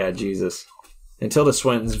God, yeah, Jesus. And Tilda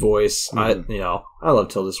Swinton's voice, I love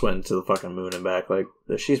Tilda Swinton to the fucking moon and back. Like,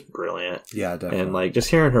 she's brilliant. Yeah, definitely. And like, just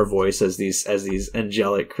hearing her voice as these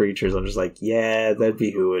angelic creatures, I'm just like, yeah, that'd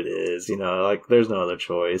be who it is. You know, like, there's no other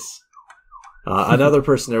choice. Another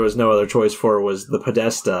person there was no other choice for was the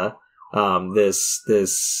Podesta. I mean,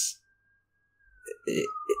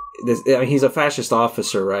 he's a fascist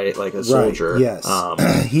officer, right? Like a soldier. Right,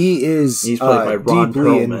 yes. He's played by Ron deeply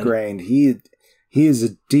Perlman. Ingrained. He is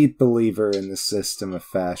a deep believer in the system of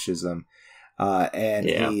fascism. And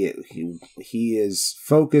he is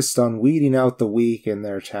focused on weeding out the weak in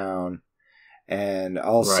their town. And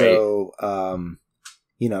also,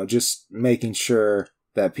 just making sure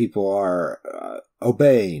that people are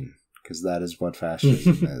obeying, because that is what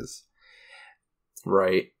fascism is.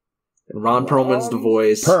 Right. And Ron Perlman's the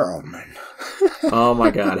voice. Perlman. Oh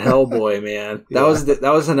my God, Hellboy, man!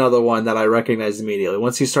 That was another one that I recognized immediately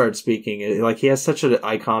once he started speaking. He has such an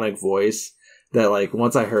iconic voice that, like,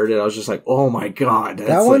 once I heard it, I was just like, oh my God,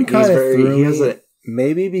 that one kind of threw me.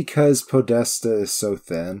 Maybe because Podesta is so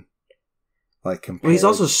thin. Like, compared. Well, he's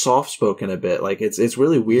also soft spoken a bit. Like, it's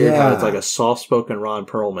really weird how it's like a soft spoken Ron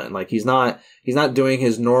Perlman. Like, he's not doing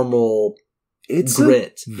his normal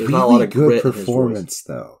grit. There's not a lot of grit performance in his voice.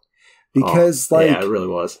 Though. Because it really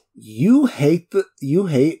was. You hate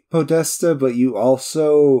Podesta, but you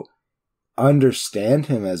also understand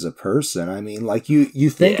him as a person. I mean, like, you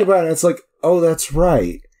think about it, it's like, oh, that's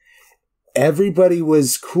right. Everybody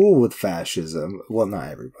was cool with fascism. Well, not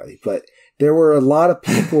everybody, but there were a lot of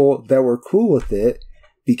people that were cool with it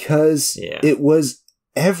because it was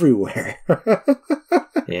everywhere.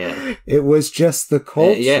 Yeah. It was just the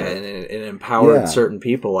culture. And it empowered certain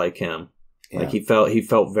people like him. Yeah. Like, he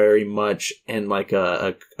felt very much in like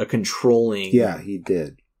a controlling he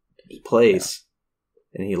did place,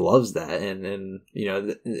 and he loves that. And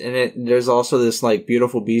there's also this like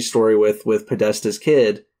beautiful B story with Podesta's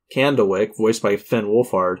kid Candlewick, voiced by Finn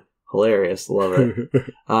Wolfhard. Hilarious, love it.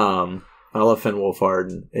 I love Finn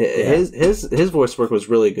Wolfhard. His voice work was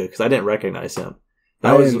really good because I didn't recognize him.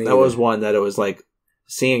 That was one that it was like,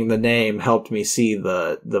 seeing the name helped me see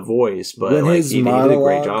the voice, but like, he did a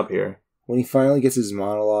great job here. When he finally gets his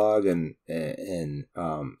monologue and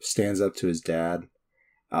stands up to his dad,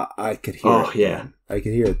 I could hear it. Yeah. I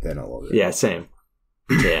could hear it then a little bit. Yeah, same.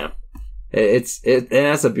 Yeah. And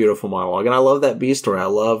that's a beautiful monologue. And I love that B story. I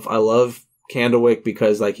love Candlewick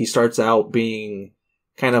because, like, he starts out being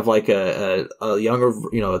kind of like a younger,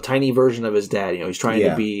 a tiny version of his dad. He's trying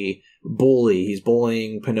to be bully. He's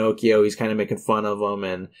bullying Pinocchio. He's kind of making fun of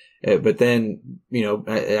him. But then,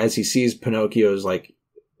 as he sees Pinocchio's, like,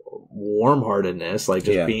 warm-heartedness, like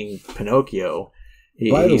just being Pinocchio,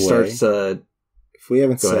 he starts to... If we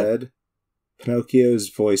haven't said, Pinocchio is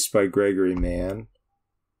voiced by Gregory Mann.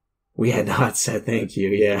 We had not said thank you,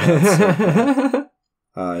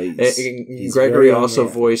 Gregory also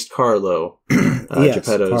voiced Carlo,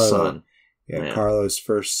 Geppetto's son. Yeah, Carlo's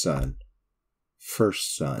first son. Or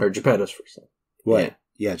Geppetto's first son. What?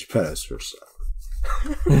 Yeah, Geppetto's first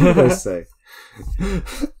son. What did I say?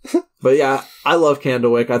 But yeah, I love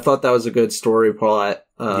Candlewick. I thought that was a good story plot.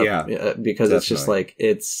 Because definitely. It's just like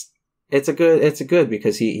it's a good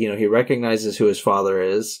because he recognizes who his father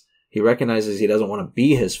is. He recognizes he doesn't want to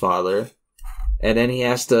be his father, and then he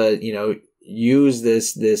has to use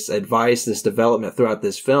this advice, this development throughout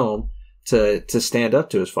this film to stand up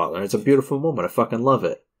to his father. And it's a beautiful moment. I fucking love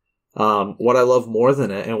it. What I love more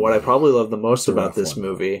than it, and what I probably love the most about this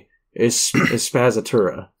movie is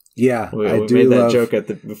Spazzatura. Yeah, we made that joke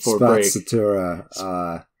before break.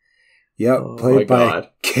 Spazzatura. Yep, Oh, played by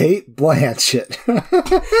Kate Blanchett.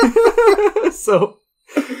 So,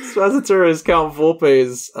 Spazzatura is Count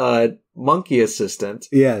Volpe's monkey assistant.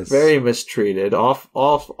 Yes. Very mistreated,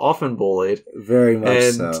 often bullied. Very much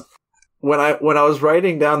and so. When I was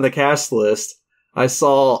writing down the cast list, I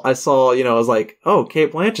saw, I was like, oh,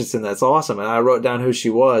 Kate Blanchett's in, that's awesome. And I wrote down who she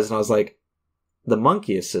was, and I was like, the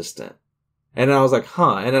monkey assistant. And then I was like,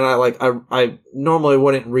 huh. And then I normally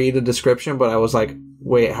wouldn't read a description, but I was like,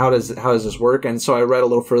 wait, how does this work? And so I read a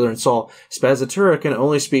little further and saw Spazzatura can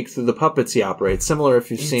only speak through the puppets he operates, similar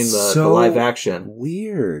if you've seen the live action.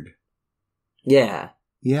 Weird. Yeah.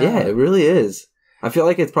 Yeah, it really is. I feel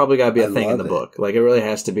like it's probably got to be a thing in the book. Like, it really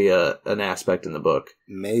has to be an aspect in the book.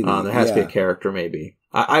 Maybe. There has to be a character, maybe.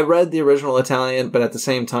 I read the original Italian, but at the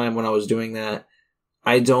same time, when I was doing that,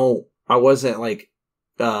 I wasn't, like,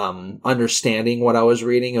 understanding what I was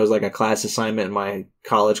reading. It was like a class assignment in my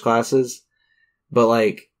college classes. But,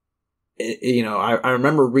 like, I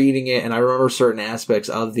remember reading it, and I remember certain aspects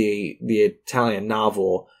of the Italian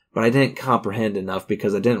novel, but I didn't comprehend enough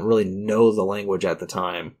because I didn't really know the language at the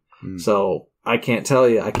time. So I can't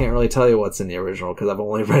really tell you what's in the original because I've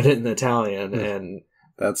only read it in Italian, and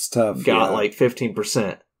that's tough. Got like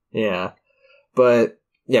 15%. Yeah. But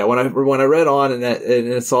yeah, when I read on and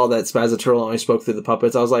it saw that Spazzatura only spoke through the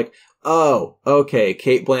puppets, I was like, oh, okay,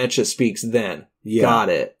 Kate Blanchett speaks then. Yeah. Got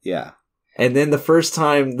it. Yeah. And then the first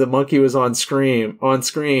time the monkey was on screen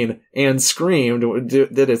and screamed,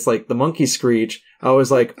 did its like the monkey screech, I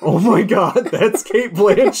was like, oh my god, that's Kate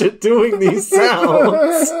Blanchett doing these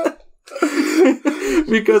sounds.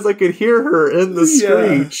 Because I could hear her in the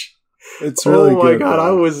screech. It's really good. Oh my god,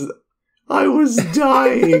 I was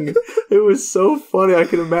dying. It was so funny. I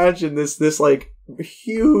can imagine this like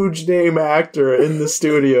huge name actor in the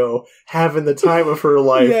studio having the time of her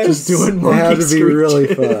life, just doing monkey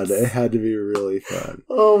screeches. It had to be really fun.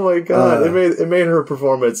 Oh my god, it made her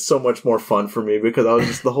performance so much more fun for me because I was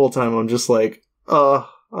just the whole time I'm just like, oh,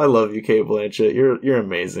 I love you, Kate Blanchett. You're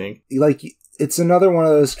amazing. Like, it's another one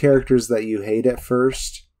of those characters that you hate at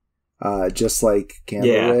first, just like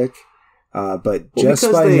Candlewick. But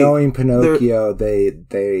just by knowing Pinocchio,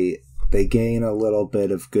 they gain a little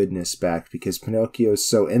bit of goodness back because Pinocchio is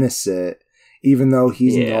so innocent, even though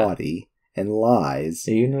he's naughty and lies.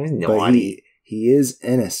 But he is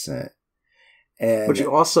innocent. But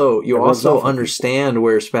you also understand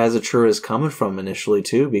where Spazzatura is coming from initially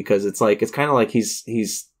too, because it's kind of like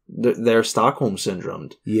they're Stockholm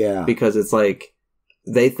syndromed. Yeah. Because it's like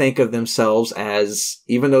they think of themselves as,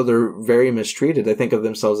 even though they're very mistreated, they think of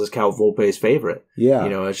themselves as Count Volpe's favorite. Yeah.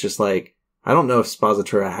 It's just like, I don't know if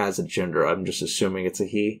Spazzatura has a gender. I'm just assuming it's a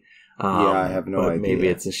he. I have no idea. Maybe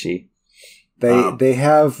it's a she. They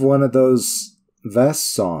have one of those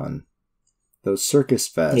vests on. Those circus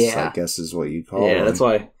vests, I guess is what you call them. Yeah,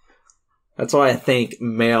 that's why I think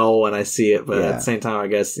male when I see it, but at the same time, I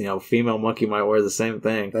guess, female monkey might wear the same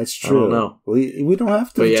thing. That's true. I don't know. We don't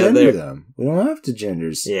have to gender them. We don't have to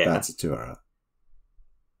gender Spazzatura.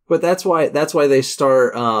 But that's why they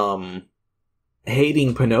start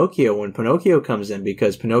hating Pinocchio when Pinocchio comes in,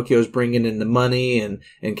 because Pinocchio's bringing in the money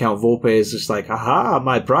and Count Volpe is just like, aha,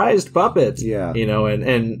 my prized puppet. Yeah.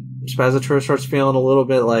 And Spazzatura starts feeling a little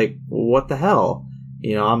bit like, what the hell?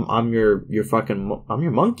 I'm your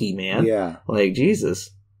monkey, man. Yeah. Like, Jesus.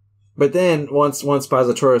 But then once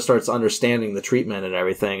Spazzatura starts understanding the treatment and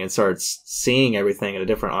everything and starts seeing everything in a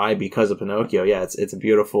different eye because of Pinocchio, it's a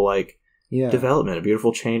beautiful development, a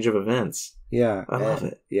beautiful change of events. Yeah. I love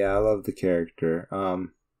it. Yeah, I love the character.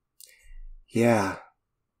 Yeah.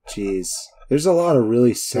 Jeez. There's a lot of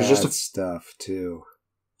really sad stuff too.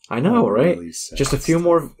 I know, right? Really just a few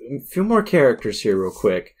more characters here real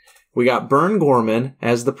quick. We got Bern Gorman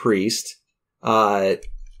as the priest. I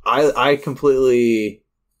completely,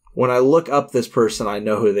 when I look up this person, I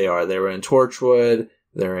know who they are. They were in Torchwood.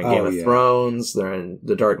 They're in Game of Thrones. They're in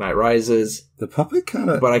The Dark Knight Rises. The puppet kind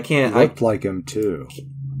of looked like him too.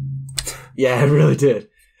 Yeah, it really did.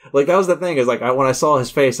 Like, that was the thing, is like, when I saw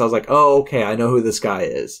his face, I was like, oh, okay, I know who this guy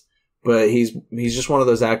is. But he's just one of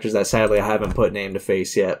those actors that sadly I haven't put name to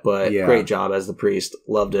face yet, but great job as the priest.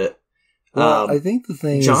 Loved it. Well, I think the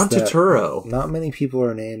thing John is that Turturro. Not many people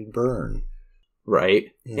are named Bern.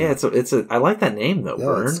 Right? Yeah, I like that name though,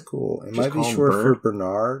 Bern. That's cool. It might be short for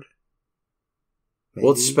Bernard. Maybe?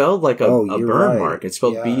 Well, it's spelled like a burn mark. It's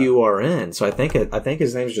spelled Burn. So I think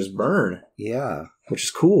his name's just Bern. Yeah. Which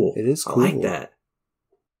is cool. It is cool. I like that.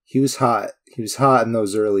 He was hot. He was hot in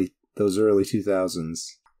those early 2000s.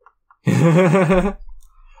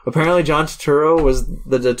 Apparently John Turturro was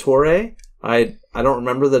the Dottore. I don't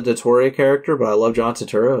remember the Dottore character, but I love John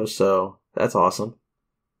Turturro, so that's awesome.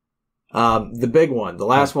 The big one, the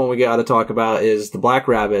last one we got to talk about is the Black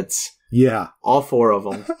Rabbits. Yeah. All 4 of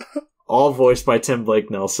them. All voiced by Tim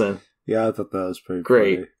Blake Nelson. Yeah, I thought that was pretty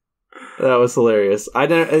great. Funny. That was hilarious.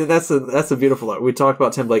 That's a beautiful. We talked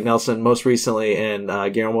about Tim Blake Nelson most recently in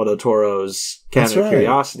Guillermo del Toro's Cabinet of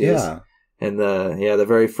Curiosities. Yeah. And the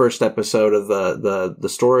very first episode of the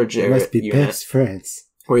storage area must be unit, best friends.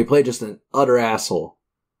 where he played just an utter asshole.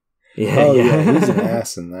 Yeah, he's an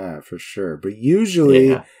ass in that for sure. But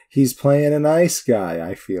usually he's playing a nice guy.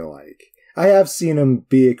 I feel like I have seen him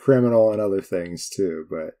be a criminal and other things too.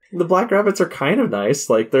 But the Black Rabbits are kind of nice.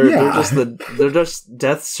 Like they're just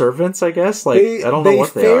death servants, I guess. Like I don't know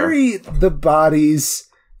what they are. They ferry the bodies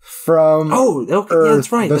from Earth,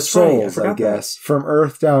 that's right. The that's souls, right. I guess, from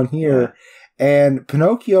Earth down here. Yeah. And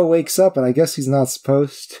Pinocchio wakes up, and I guess he's not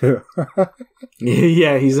supposed to.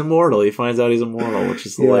 Yeah, he's immortal. He finds out he's immortal, which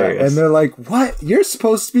is hilarious. And they're like, "What? You're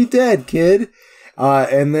supposed to be dead, kid."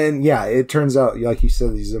 And then, it turns out, like you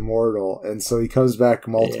said, he's immortal, and so he comes back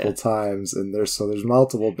multiple times, and there's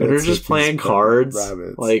multiple bits. And they're just playing cards.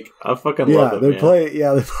 Rabbits. Like I fucking love it. They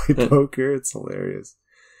play poker. It's hilarious.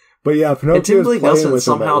 But Pinocchio. And Tim Blake Nelson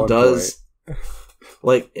somehow does.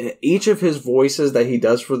 Like, each of his voices that he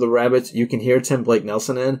does for the rabbits, you can hear Tim Blake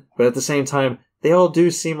Nelson in, but at the same time, they all do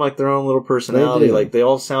seem like their own little personality. Like, they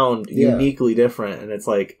all sound uniquely different, and it's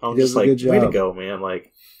like, I'm just like, way to go, man.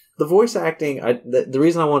 Like, the voice acting, the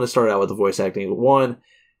reason I want to start out with the voice acting, one,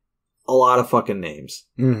 a lot of fucking names.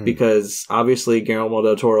 Mm-hmm. Because, obviously, Guillermo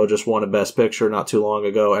del Toro just won a Best Picture not too long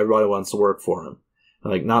ago. Everybody wants to work for him.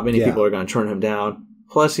 Like, not many people are going to turn him down.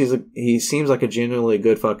 Plus, he seems like a genuinely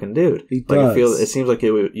good fucking dude. He does. It seems like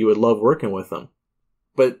you would love working with him.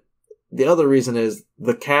 But the other reason is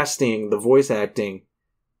the casting, the voice acting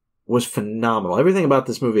was phenomenal. Everything about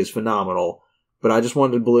this movie is phenomenal. But I just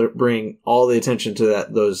wanted to bring all the attention to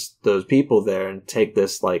those people there and take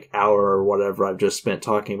this like hour or whatever I've just spent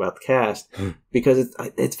talking about the cast because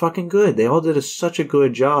it's fucking good. They all did such a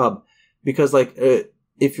good job because like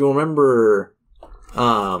if you remember.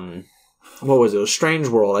 What was it? It was Strange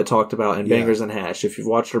World I talked about in Bangers and Hash. If you've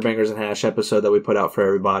watched our Bangers and Hash episode that we put out for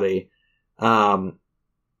everybody,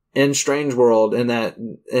 in Strange World, in that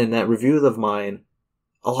review of mine,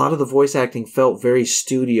 a lot of the voice acting felt very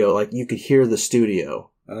studio, like you could hear the studio.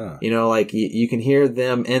 You know, like you can hear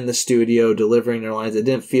them in the studio delivering their lines. It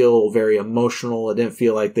didn't feel very emotional. It didn't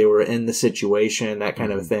feel like they were in the situation, that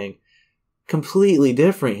kind of thing. Completely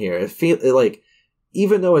different here. It feels like,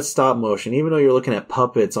 even though it's stop motion, even though you're looking at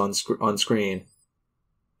puppets on screen,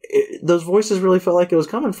 those voices really felt like it was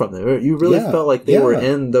coming from them. You really felt like they were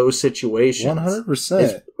in those situations.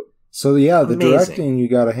 100%. So the amazing. Directing, you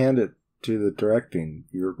got to hand it to the directing.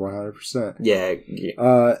 You're 100%. Yeah.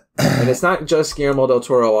 And it's not just Guillermo del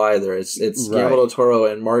Toro either. It's Guillermo del Toro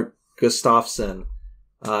and Mark Gustafson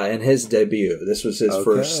in his debut. This was his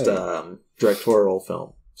first directorial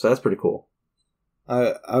film. So that's pretty cool.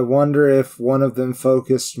 I wonder if one of them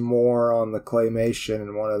focused more on the claymation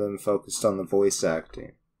and one of them focused on the voice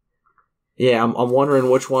acting. Yeah, I'm wondering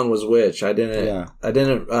which one was which. I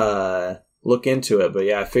didn't look into it, but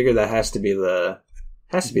I figure that has to be the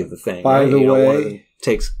thing. By the way,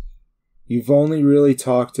 you've only really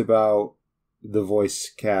talked about the voice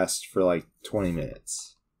cast for like 20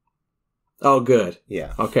 minutes. Oh, good.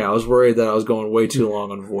 Yeah. Okay, I was worried that I was going way too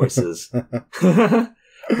long on voices.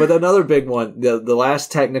 But another big one, the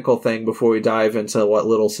last technical thing before we dive into what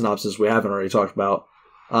little synopsis we haven't already talked about.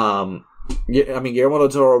 Guillermo del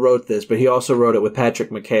Toro wrote this, but he also wrote it with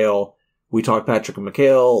Patrick McHale. We talked Patrick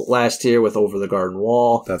McHale last year with Over the Garden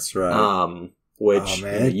Wall. That's right. Which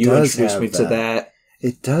you introduced me to that.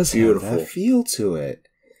 It does have that feel to it.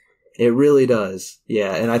 It really does.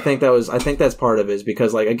 Yeah, and I think that's part of it is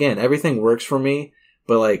because, like, again, everything works for me,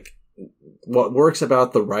 but like what works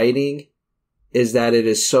about the writing is that it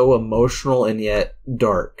is so emotional and yet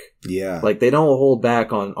dark. Yeah. Like, they don't hold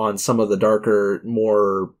back on some of the darker,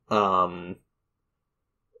 more,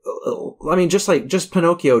 just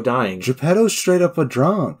Pinocchio dying. Geppetto's straight up a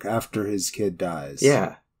drunk after his kid dies.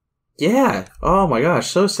 Yeah. Yeah. Oh my gosh,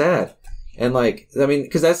 so sad. And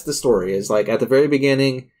because that's the story, is like, at the very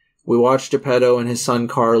beginning, we watch Geppetto and his son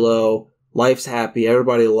Carlo. Life's happy.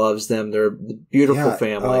 Everybody loves them. They're a beautiful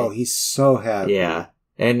family. Oh, he's so happy. Yeah.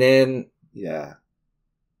 And then, yeah,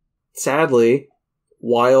 sadly,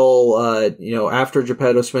 while after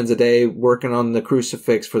Geppetto spends a day working on the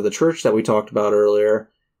crucifix for the church that we talked about earlier,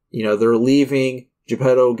 they're leaving.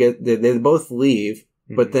 Geppetto they both leave,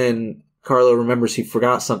 but then Carlo remembers he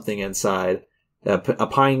forgot something inside, a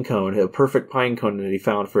pine cone, a perfect pine cone that he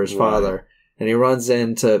found for his father, and he runs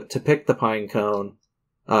in to pick the pine cone,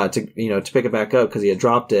 to pick it back up because he had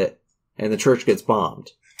dropped it, and the church gets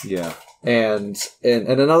bombed. Yeah. And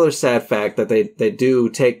another sad fact that they do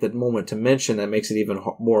take the moment to mention that makes it even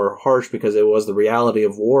more harsh because it was the reality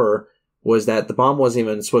of war was that the bomb wasn't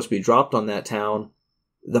even supposed to be dropped on that town.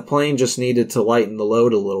 The plane just needed to lighten the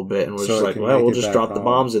load a little bit and was just like, well, we'll just drop the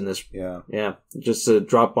bombs in this. Yeah. Just to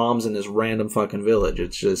drop bombs in this random fucking village.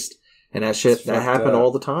 It's just, and that shit, that happened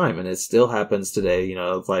all the time and it still happens today, you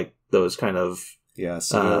know, like those kind of. Yeah,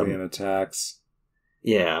 civilian attacks.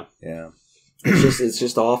 Yeah. Yeah. It's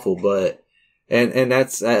just awful, but and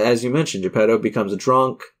that's as you mentioned, Geppetto becomes a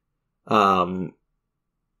drunk, and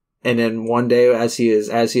then one day as he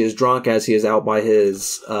is drunk, as he is out by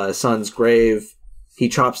his son's grave, he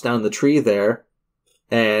chops down the tree there,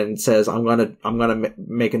 and says, "I'm gonna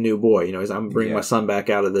make a new boy." You know, I'm gonna bring my son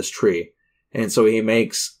back out of this tree, and so he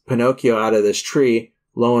makes Pinocchio out of this tree.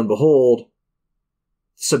 Lo and behold,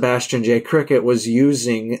 Sebastian J. Cricket was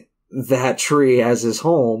using that tree as his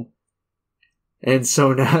home. And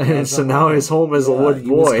so now his home is a wood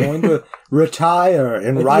boy. He was going to retire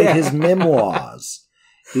and write his memoirs.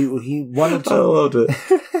 He wanted to. I loved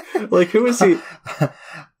it. Like, who is he?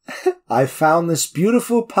 I found this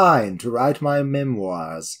beautiful pine to write my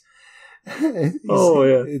memoirs. Oh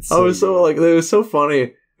yeah, it was so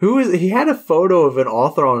funny. Who is he? Had a photo of an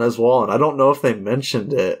author on his wall, and I don't know if they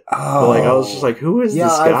mentioned it. Oh, but, I was just like, who is this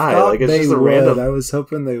guy? Like, it's just a random. I was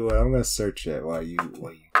hoping they would. I'm gonna search it while you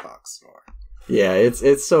talk some more. Yeah,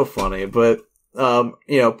 it's so funny, but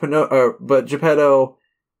but Geppetto,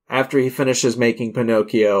 after he finishes making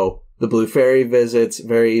Pinocchio, the Blue Fairy visits.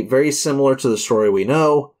 Very very similar to the story we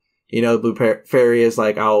know. You know, the Blue Fairy is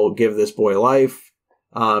like, I'll give this boy life,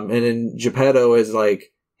 and then Geppetto is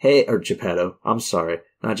like, hey, or Geppetto, I'm sorry,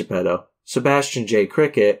 not Geppetto. Sebastian J.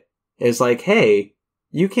 Cricket is like, hey,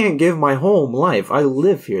 you can't give my home life. I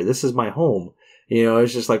live here. This is my home. You know,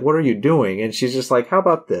 it's just like, what are you doing? And she's just like, how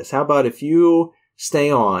about this? How about if you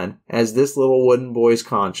stay on as this little wooden boy's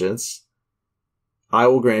conscience, I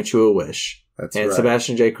will grant you a wish. That's and right.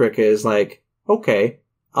 Sebastian J. Cricket is like, okay,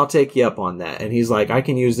 I'll take you up on that. And he's like, I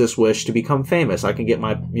can use this wish to become famous. I can get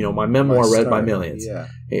my memoir read by millions.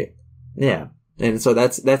 Yeah. And so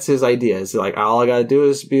that's his idea. It's like, all I gotta do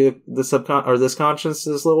is be this conscience,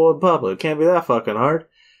 this little public. It can't be that fucking hard.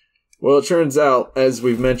 Well, it turns out, as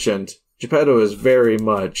we've mentioned, Geppetto is very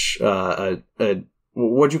much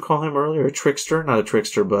what'd you call him earlier? A trickster? Not a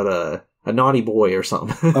trickster, but a naughty boy or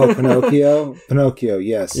something. Oh, Pinocchio? Pinocchio,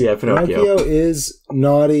 yes. Yeah, Pinocchio is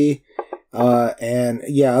naughty, and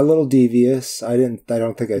a little devious. I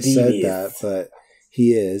don't think I said that, but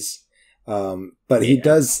he is. But he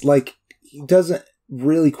doesn't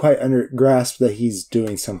really quite grasp that he's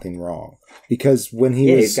doing something wrong. Because when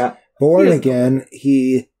he was born again,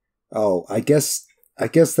 I guess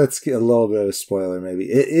that's a little bit of a spoiler, maybe.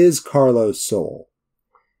 It is Carlo's soul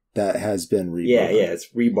that has been reborn. Yeah, it's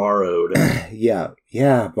reborrowed.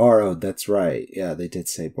 yeah, borrowed, that's right. Yeah, they did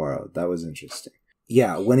say borrowed. That was interesting.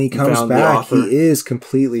 Yeah, when he comes back, he is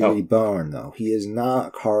completely reborn, though. He is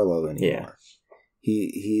not Carlo anymore. Yeah.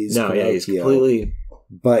 He's he's completely...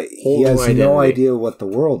 But he has no idea what the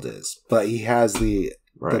world is. But he has the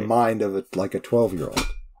mind of a 12-year-old.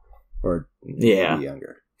 Or maybe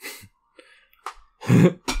younger.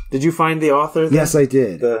 Did you find the author then? Yes, I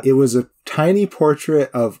did. It was a tiny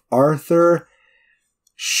portrait of Arthur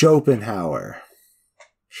Schopenhauer.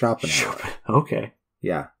 Okay.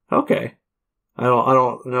 Yeah. Okay. I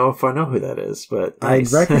don't know if I know who that is, but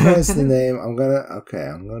nice. I recognize the name. I'm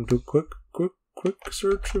gonna do a quick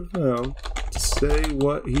search of him to say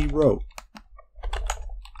what he wrote.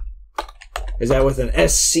 Is that with an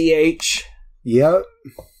SCH? Yep.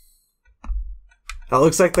 That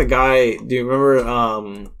looks like the guy. Do you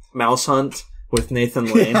remember Mouse Hunt with Nathan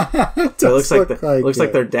Lane? It looks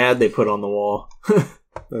like their dad they put on the wall.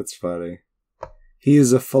 That's funny. He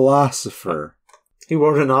is a philosopher. He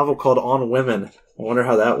wrote a novel called On Women. I wonder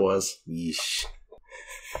how that was. Yeesh.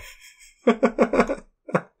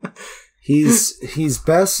 He's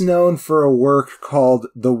best known for a work called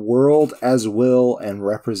The World as Will and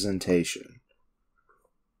Representation.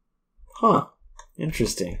 Huh.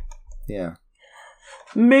 Interesting. Yeah.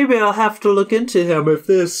 Maybe I'll have to look into him if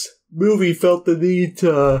this movie felt the need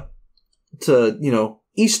to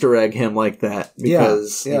Easter egg him like that.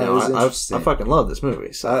 Because, I fucking love this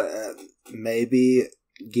movie. So. Maybe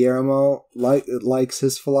Guillermo likes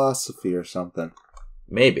his philosophy or something.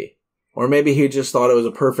 Maybe. Or maybe he just thought it was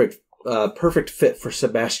a perfect fit for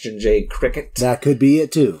Sebastian J. Cricket. That could be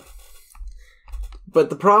it too. But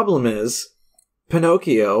the problem is,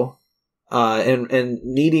 Pinocchio, and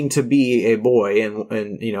needing to be a boy,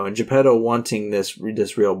 and Geppetto wanting this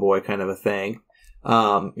real boy kind of a thing,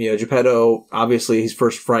 Geppetto, obviously he's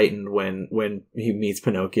first frightened when he meets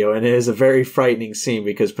Pinocchio, and it is a very frightening scene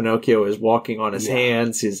because Pinocchio is walking on his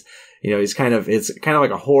hands. It's kind of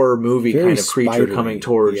like a horror movie very kind of creature spidery. coming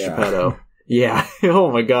towards Geppetto. Yeah.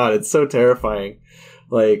 Oh my God. It's so terrifying.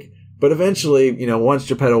 Like, but eventually, once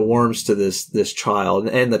Geppetto warms to this child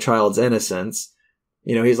and the child's innocence,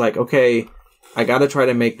 he's like, okay, I got to try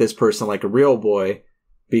to make this person like a real boy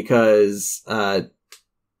because, I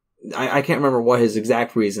can't remember what his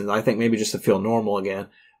exact reasons. I think maybe just to feel normal again.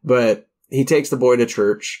 But he takes the boy to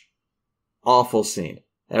church. Awful scene.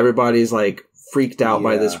 Everybody's like freaked out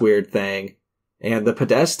by this weird thing. And the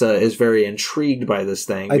Podesta is very intrigued by this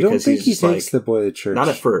thing. I don't think he takes the boy to church. Not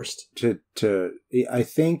at first. I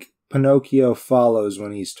think Pinocchio follows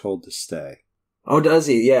when he's told to stay. Oh, does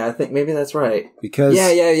he? Yeah, I think maybe that's right. Because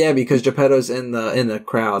because Geppetto's in the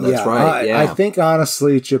crowd. That's right. I think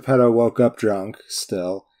honestly Geppetto woke up drunk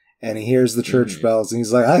still. And he hears the church bells, and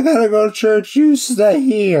he's like, I gotta go to church, you stay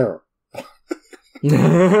here. You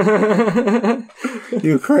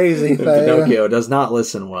crazy thing. Pinocchio does not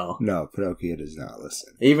listen well. No, Pinocchio does not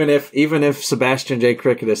listen. Even if Sebastian J.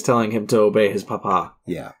 Cricket is telling him to obey his papa.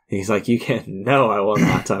 Yeah. He's like, no, I will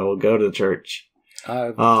not. I will go to church.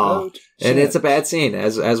 And it's a bad scene.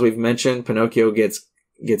 As we've mentioned, Pinocchio gets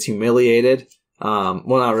humiliated. Well,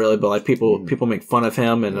 not really, but like people make fun of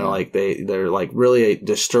him, and they're like really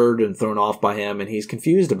disturbed and thrown off by him, and he's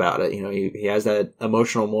confused about it. He has that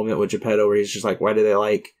emotional moment with Geppetto where he's just like, why do they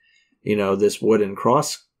like, this wooden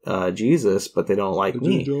cross, Jesus, but they don't like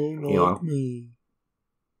me? Me.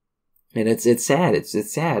 And it's sad.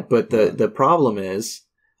 It's sad. But the problem is,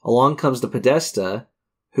 along comes the Podesta,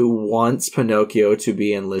 who wants Pinocchio to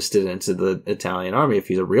be enlisted into the Italian army. If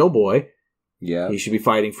he's a real boy, he should be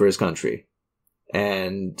fighting for his country.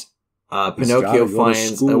 And Pinocchio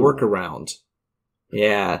finds a workaround.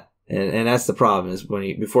 Yeah, and that's the problem is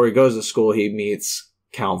before he goes to school, he meets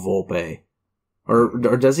Count Volpe. Or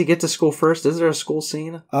does he get to school first? Is there a school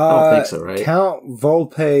scene? I don't think so, right? Count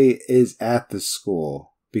Volpe is at the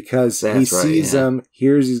school because he sees him,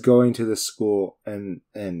 hears he's going to the school, and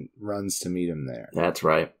runs to meet him there. That's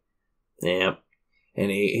right. Yeah,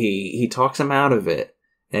 and he talks him out of it,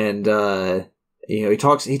 and he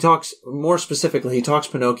talks more specifically, he talks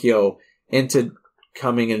Pinocchio into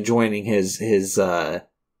coming and joining his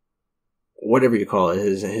whatever you call it,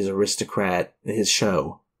 his aristocrat, his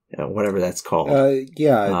show, whatever that's called.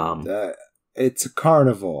 It's a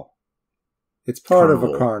carnival. It's part of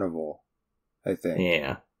a carnival, I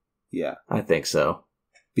think. Yeah. I think so.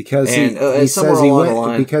 Because he says he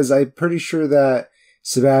went, because I'm pretty sure that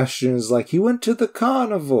Sebastian is like, he went to the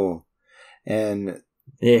carnival. And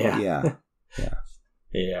Yeah.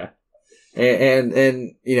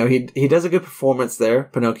 And he does a good performance there,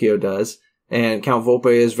 Pinocchio does. And Count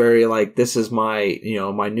Volpe is very like, this is my,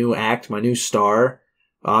 my new act, my new star.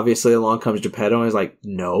 Obviously along comes Geppetto and he's like,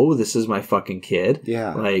 no, this is my fucking kid.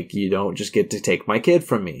 Yeah. Like, you don't just get to take my kid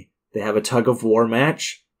from me. They have a tug of war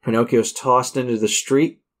match. Pinocchio's tossed into the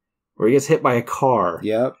street where he gets hit by a car.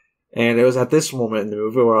 Yep. And it was at this moment in the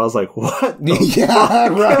movie where I was like, what? Yeah,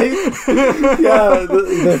 right? Yeah,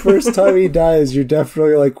 the first time he dies, you're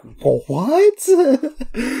definitely like, what? So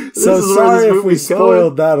sorry if we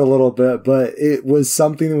spoiled that a little bit, but it was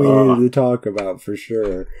something we needed to talk about for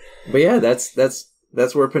sure. But yeah,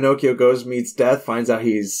 that's where Pinocchio goes, meets death, finds out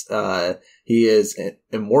he is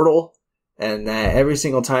immortal, and that every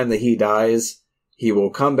single time that he dies, he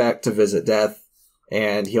will come back to visit death,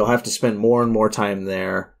 and he'll have to spend more and more time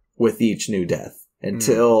there with each new death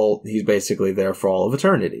until he's basically there for all of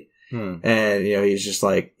eternity. And, he's just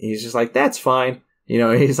like, that's fine.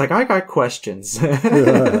 He's like, I got questions.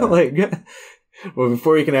 Like, well,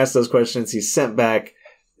 before he can ask those questions, he's sent back,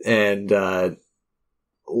 and,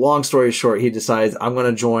 long story short, he decides, I'm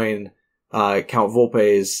going to join, Count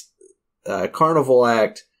Volpe's, carnival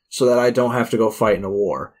act so that I don't have to go fight in a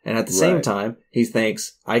war. And at the same time, he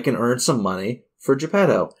thinks, I can earn some money for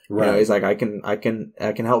Geppetto. Right. He's like, I can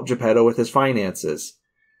help Geppetto with his finances.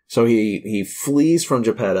 So he flees from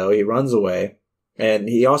Geppetto, he runs away, and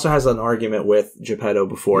he also has an argument with Geppetto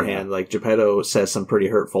beforehand. Like, Geppetto says some pretty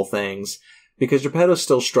hurtful things, because Geppetto's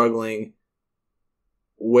still struggling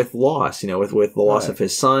with loss, with the loss of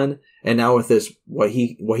his son, and now with this, what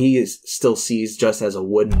he still sees just as a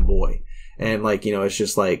wooden boy. And it's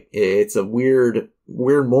just like, it's a weird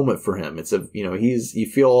moment for him. It's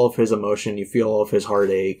you feel all of his emotion, you feel all of his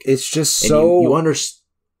heartache. It's just so you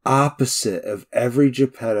opposite of every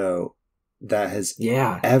Geppetto that has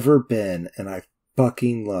ever been, and I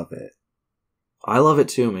fucking love it. I love it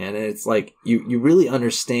too, man. And it's like, you really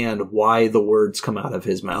understand why the words come out of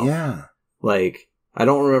his mouth. Yeah. Like, I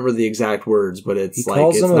don't remember the exact words, but it's it's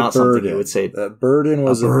not something you would say. Burden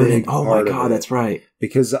was a big Oh part my God, of it. that's right.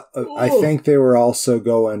 Because I think they were also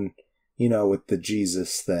going, with the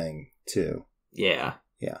Jesus thing too. Yeah.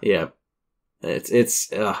 Yeah. Yeah.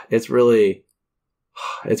 It's really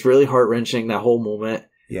heart-wrenching, that whole moment.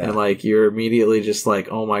 Yeah. And you're immediately just like,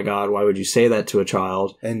 oh my God, why would you say that to a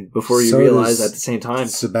child? And before you realize at the same time,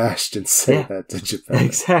 Sebastian said that to Geppetto.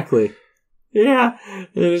 Exactly. Yeah. And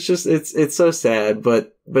it's just, it's so sad.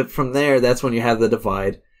 But from there, that's when you have the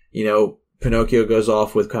divide. Pinocchio goes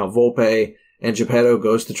off with Count Volpe, and Geppetto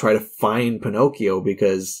goes to try to find Pinocchio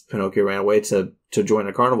because Pinocchio ran away to join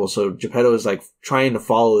a carnival. So Geppetto is trying to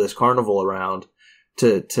follow this carnival around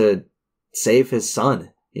to save his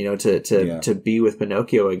son, to be with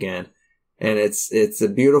Pinocchio again. And it's a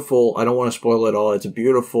beautiful, I don't want to spoil it all. It's a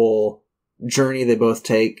beautiful journey they both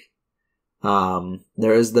take.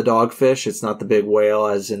 There is the dogfish. It's not the big whale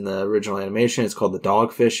as in the original animation. It's called the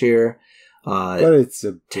dogfish here. But it's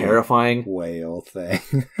a terrifying whale thing.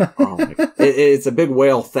 Oh my God. It's a big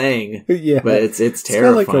whale thing. Yeah, but it's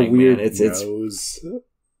terrifying. Got a weird man. nose.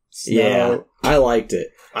 Yeah, I liked it.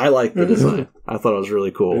 I liked the design. I thought it was really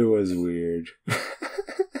cool. It was weird.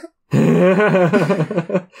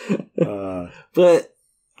 But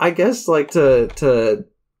I guess to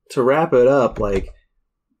wrap it up,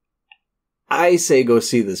 I say go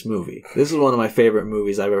see this movie. This is one of my favorite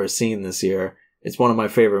movies I've ever seen this year. It's one of my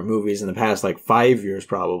favorite movies in the past 5 years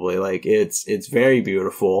probably. It's very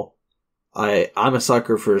beautiful. I'm a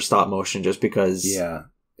sucker for stop motion just because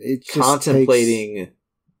it just contemplating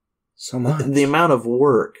so much. The amount of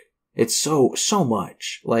work. It's so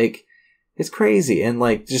much. It's crazy.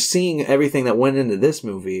 And just seeing everything that went into this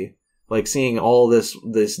movie, seeing all this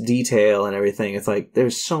detail and everything, it's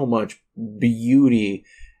there's so much beauty.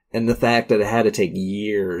 And the fact that it had to take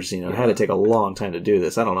years, it had to take a long time to do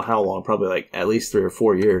this. I don't know how long, probably at least 3 or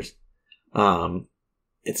 4 years.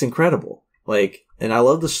 It's incredible. And I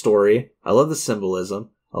love the story. I love the symbolism.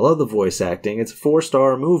 I love the voice acting. It's a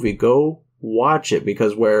 4-star movie. Go watch it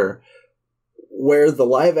because where the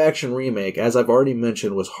live action remake, as I've already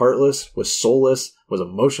mentioned, was heartless, was soulless, was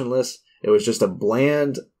emotionless. It was just a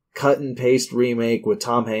bland cut and paste remake with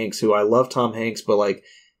Tom Hanks, who I love Tom Hanks, but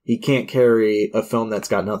he can't carry a film that's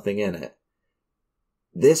got nothing in it.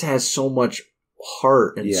 This has so much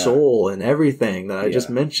heart and soul and everything that I just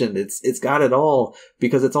mentioned. It's got it all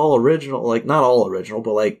because it's all original. Not all original,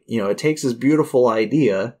 but it takes this beautiful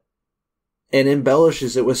idea and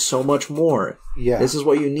embellishes it with so much more. Yeah. This is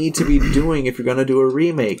what you need to be doing if you're going to do a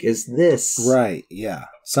remake, is this. Right, yeah.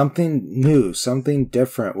 Something new, something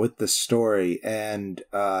different with the story. And,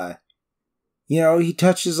 he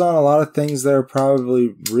touches on a lot of things that are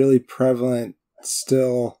probably really prevalent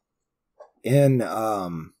still in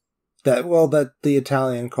that the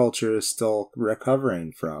Italian culture is still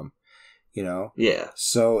recovering from, Yeah.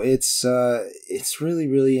 So it's really,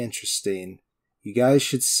 really interesting. You guys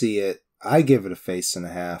should see it. I give it a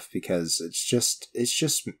 5.5 because it's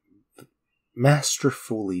just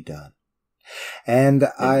masterfully done. And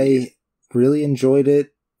I really enjoyed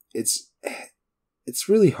it. It's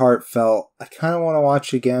really heartfelt. I kind of want to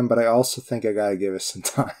watch again, but I also think I gotta give it some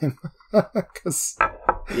time. I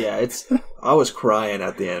was crying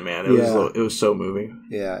at the end, man. It was so moving.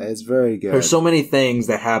 Yeah, it's very good. There's so many things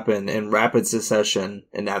that happen in rapid succession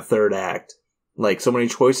in that third act. So many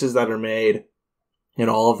choices that are made and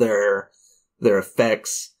all of their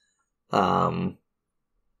effects. Not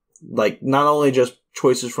only just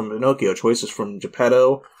choices from Pinocchio, choices from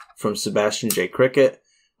Geppetto, from Sebastian J. Cricket.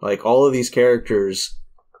 All of these characters,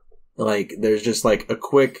 there's just a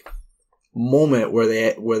quick moment where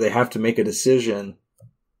they have to make a decision,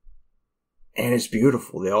 and it's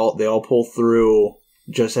beautiful. They all pull through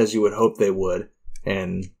just as you would hope they would,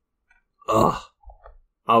 and I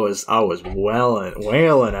was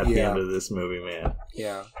wailing at the end of this movie, man.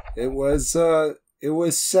 Yeah, it was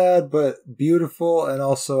sad but beautiful and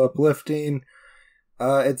also uplifting.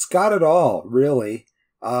 It's got it all, really.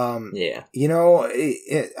 I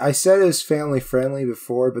said it was family friendly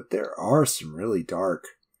before, but there are some really dark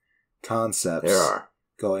concepts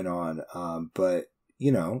going on. But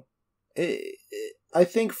I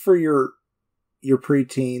think for your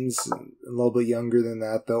preteens, a little bit younger than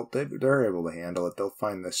that, they're able to handle it. They'll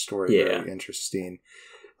find this story very interesting.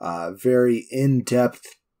 Very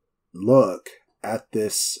in-depth look at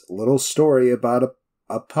this little story about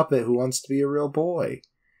a puppet who wants to be a real boy.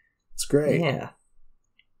 It's great. Yeah.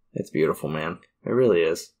 It's beautiful, man. It really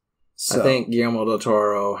is. So, I think Guillermo del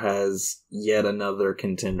Toro has yet another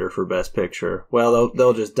contender for Best Picture. Well,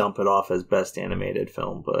 they'll just dump it off as Best Animated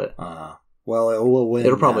Film, but well, it will win.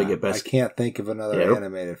 It'll probably get Best. I can't think of another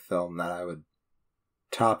animated film that I would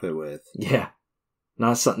top it with. Yeah.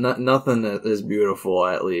 Nothing that is beautiful,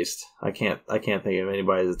 at least. I can't think of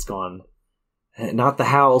anybody that's gone. Not The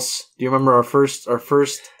House. Do you remember our first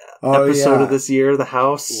episode of this year, The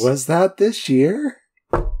House? Was that this year?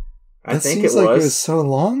 I think seems it was. Like it was so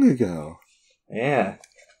long ago. Yeah.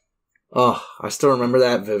 Oh, I still remember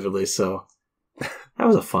that vividly, so that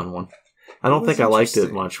was a fun one. I don't think I liked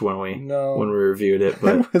it much when we reviewed it,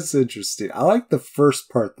 but it was interesting. I liked the first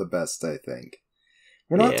part the best, I think.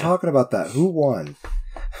 We're not talking about that. Who won?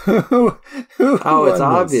 Who won it's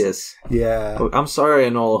obvious. Yeah. I'm sorry,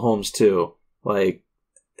 Enola Holmes too. Like,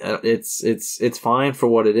 it's fine for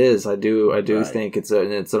what it is. I do think it's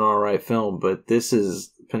an alright film, but this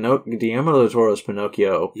is Guillermo del Toro's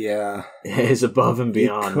Pinocchio. Yeah, is above and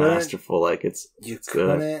beyond masterful. Like you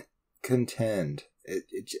couldn't good. Contend.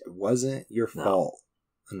 It wasn't your fault,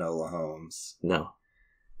 Enola Holmes. No.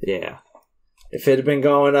 Yeah. If it had been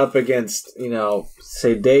going up against,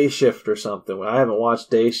 say Day Shift or something. I haven't watched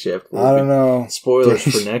Day Shift. I don't know. Spoilers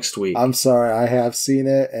for next week. I'm sorry, I have seen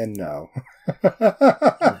it, and no.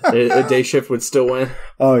 A Day Shift would still win?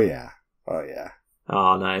 Oh, yeah.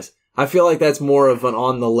 Oh, nice. I feel like that's more of an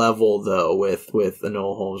on the level, though, with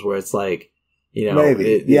Enola Holmes, where it's like,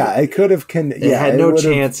 maybe. It could have... It had no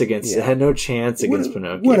chance against Pinocchio.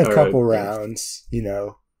 Win a couple rounds,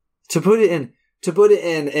 To put it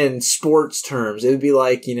in sports terms, it would be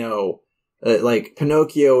like, like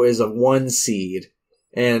Pinocchio is a 1 seed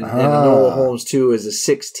and Enola Holmes 2 is a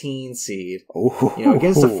 16 seed.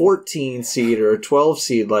 Against a 14 seed or a 12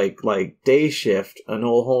 seed like Day Shift,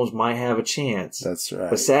 Enola Holmes might have a chance. That's right.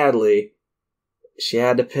 But sadly, she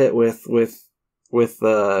had to pit with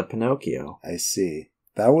Pinocchio. I see.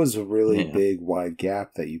 That was a really big wide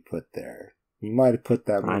gap that you put there. You might have put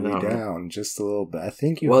that movie down just a little bit. I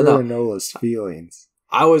think you hurt Enola's feelings.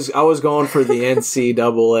 I was going for the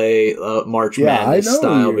NCAA March Madness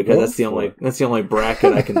style because that's the only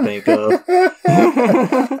bracket I can think of.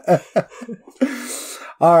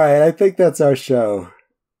 All right, I think that's our show.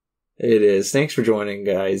 It is. Thanks for joining,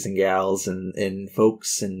 guys and gals and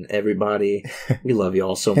folks and everybody. We love you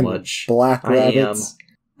all so much. Black rabbits.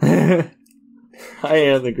 I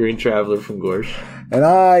am the Green Traveler from Gorsh. And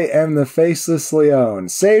I am the Faceless Leon.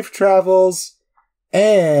 Safe travels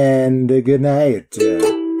and good night.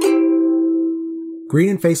 Green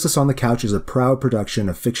and Faceless on the Couch is a proud production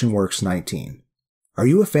of FictionWorks 19. Are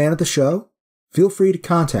you a fan of the show? Feel free to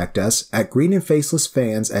contact us at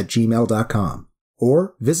greenandfacelessfans@gmail.com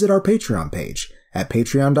or visit our Patreon page at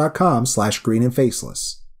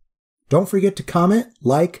patreon.com/greenandfaceless. Don't forget to comment,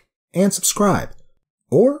 like, and subscribe,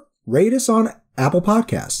 or rate us on Apple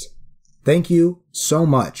Podcasts. Thank you so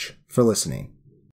much for listening.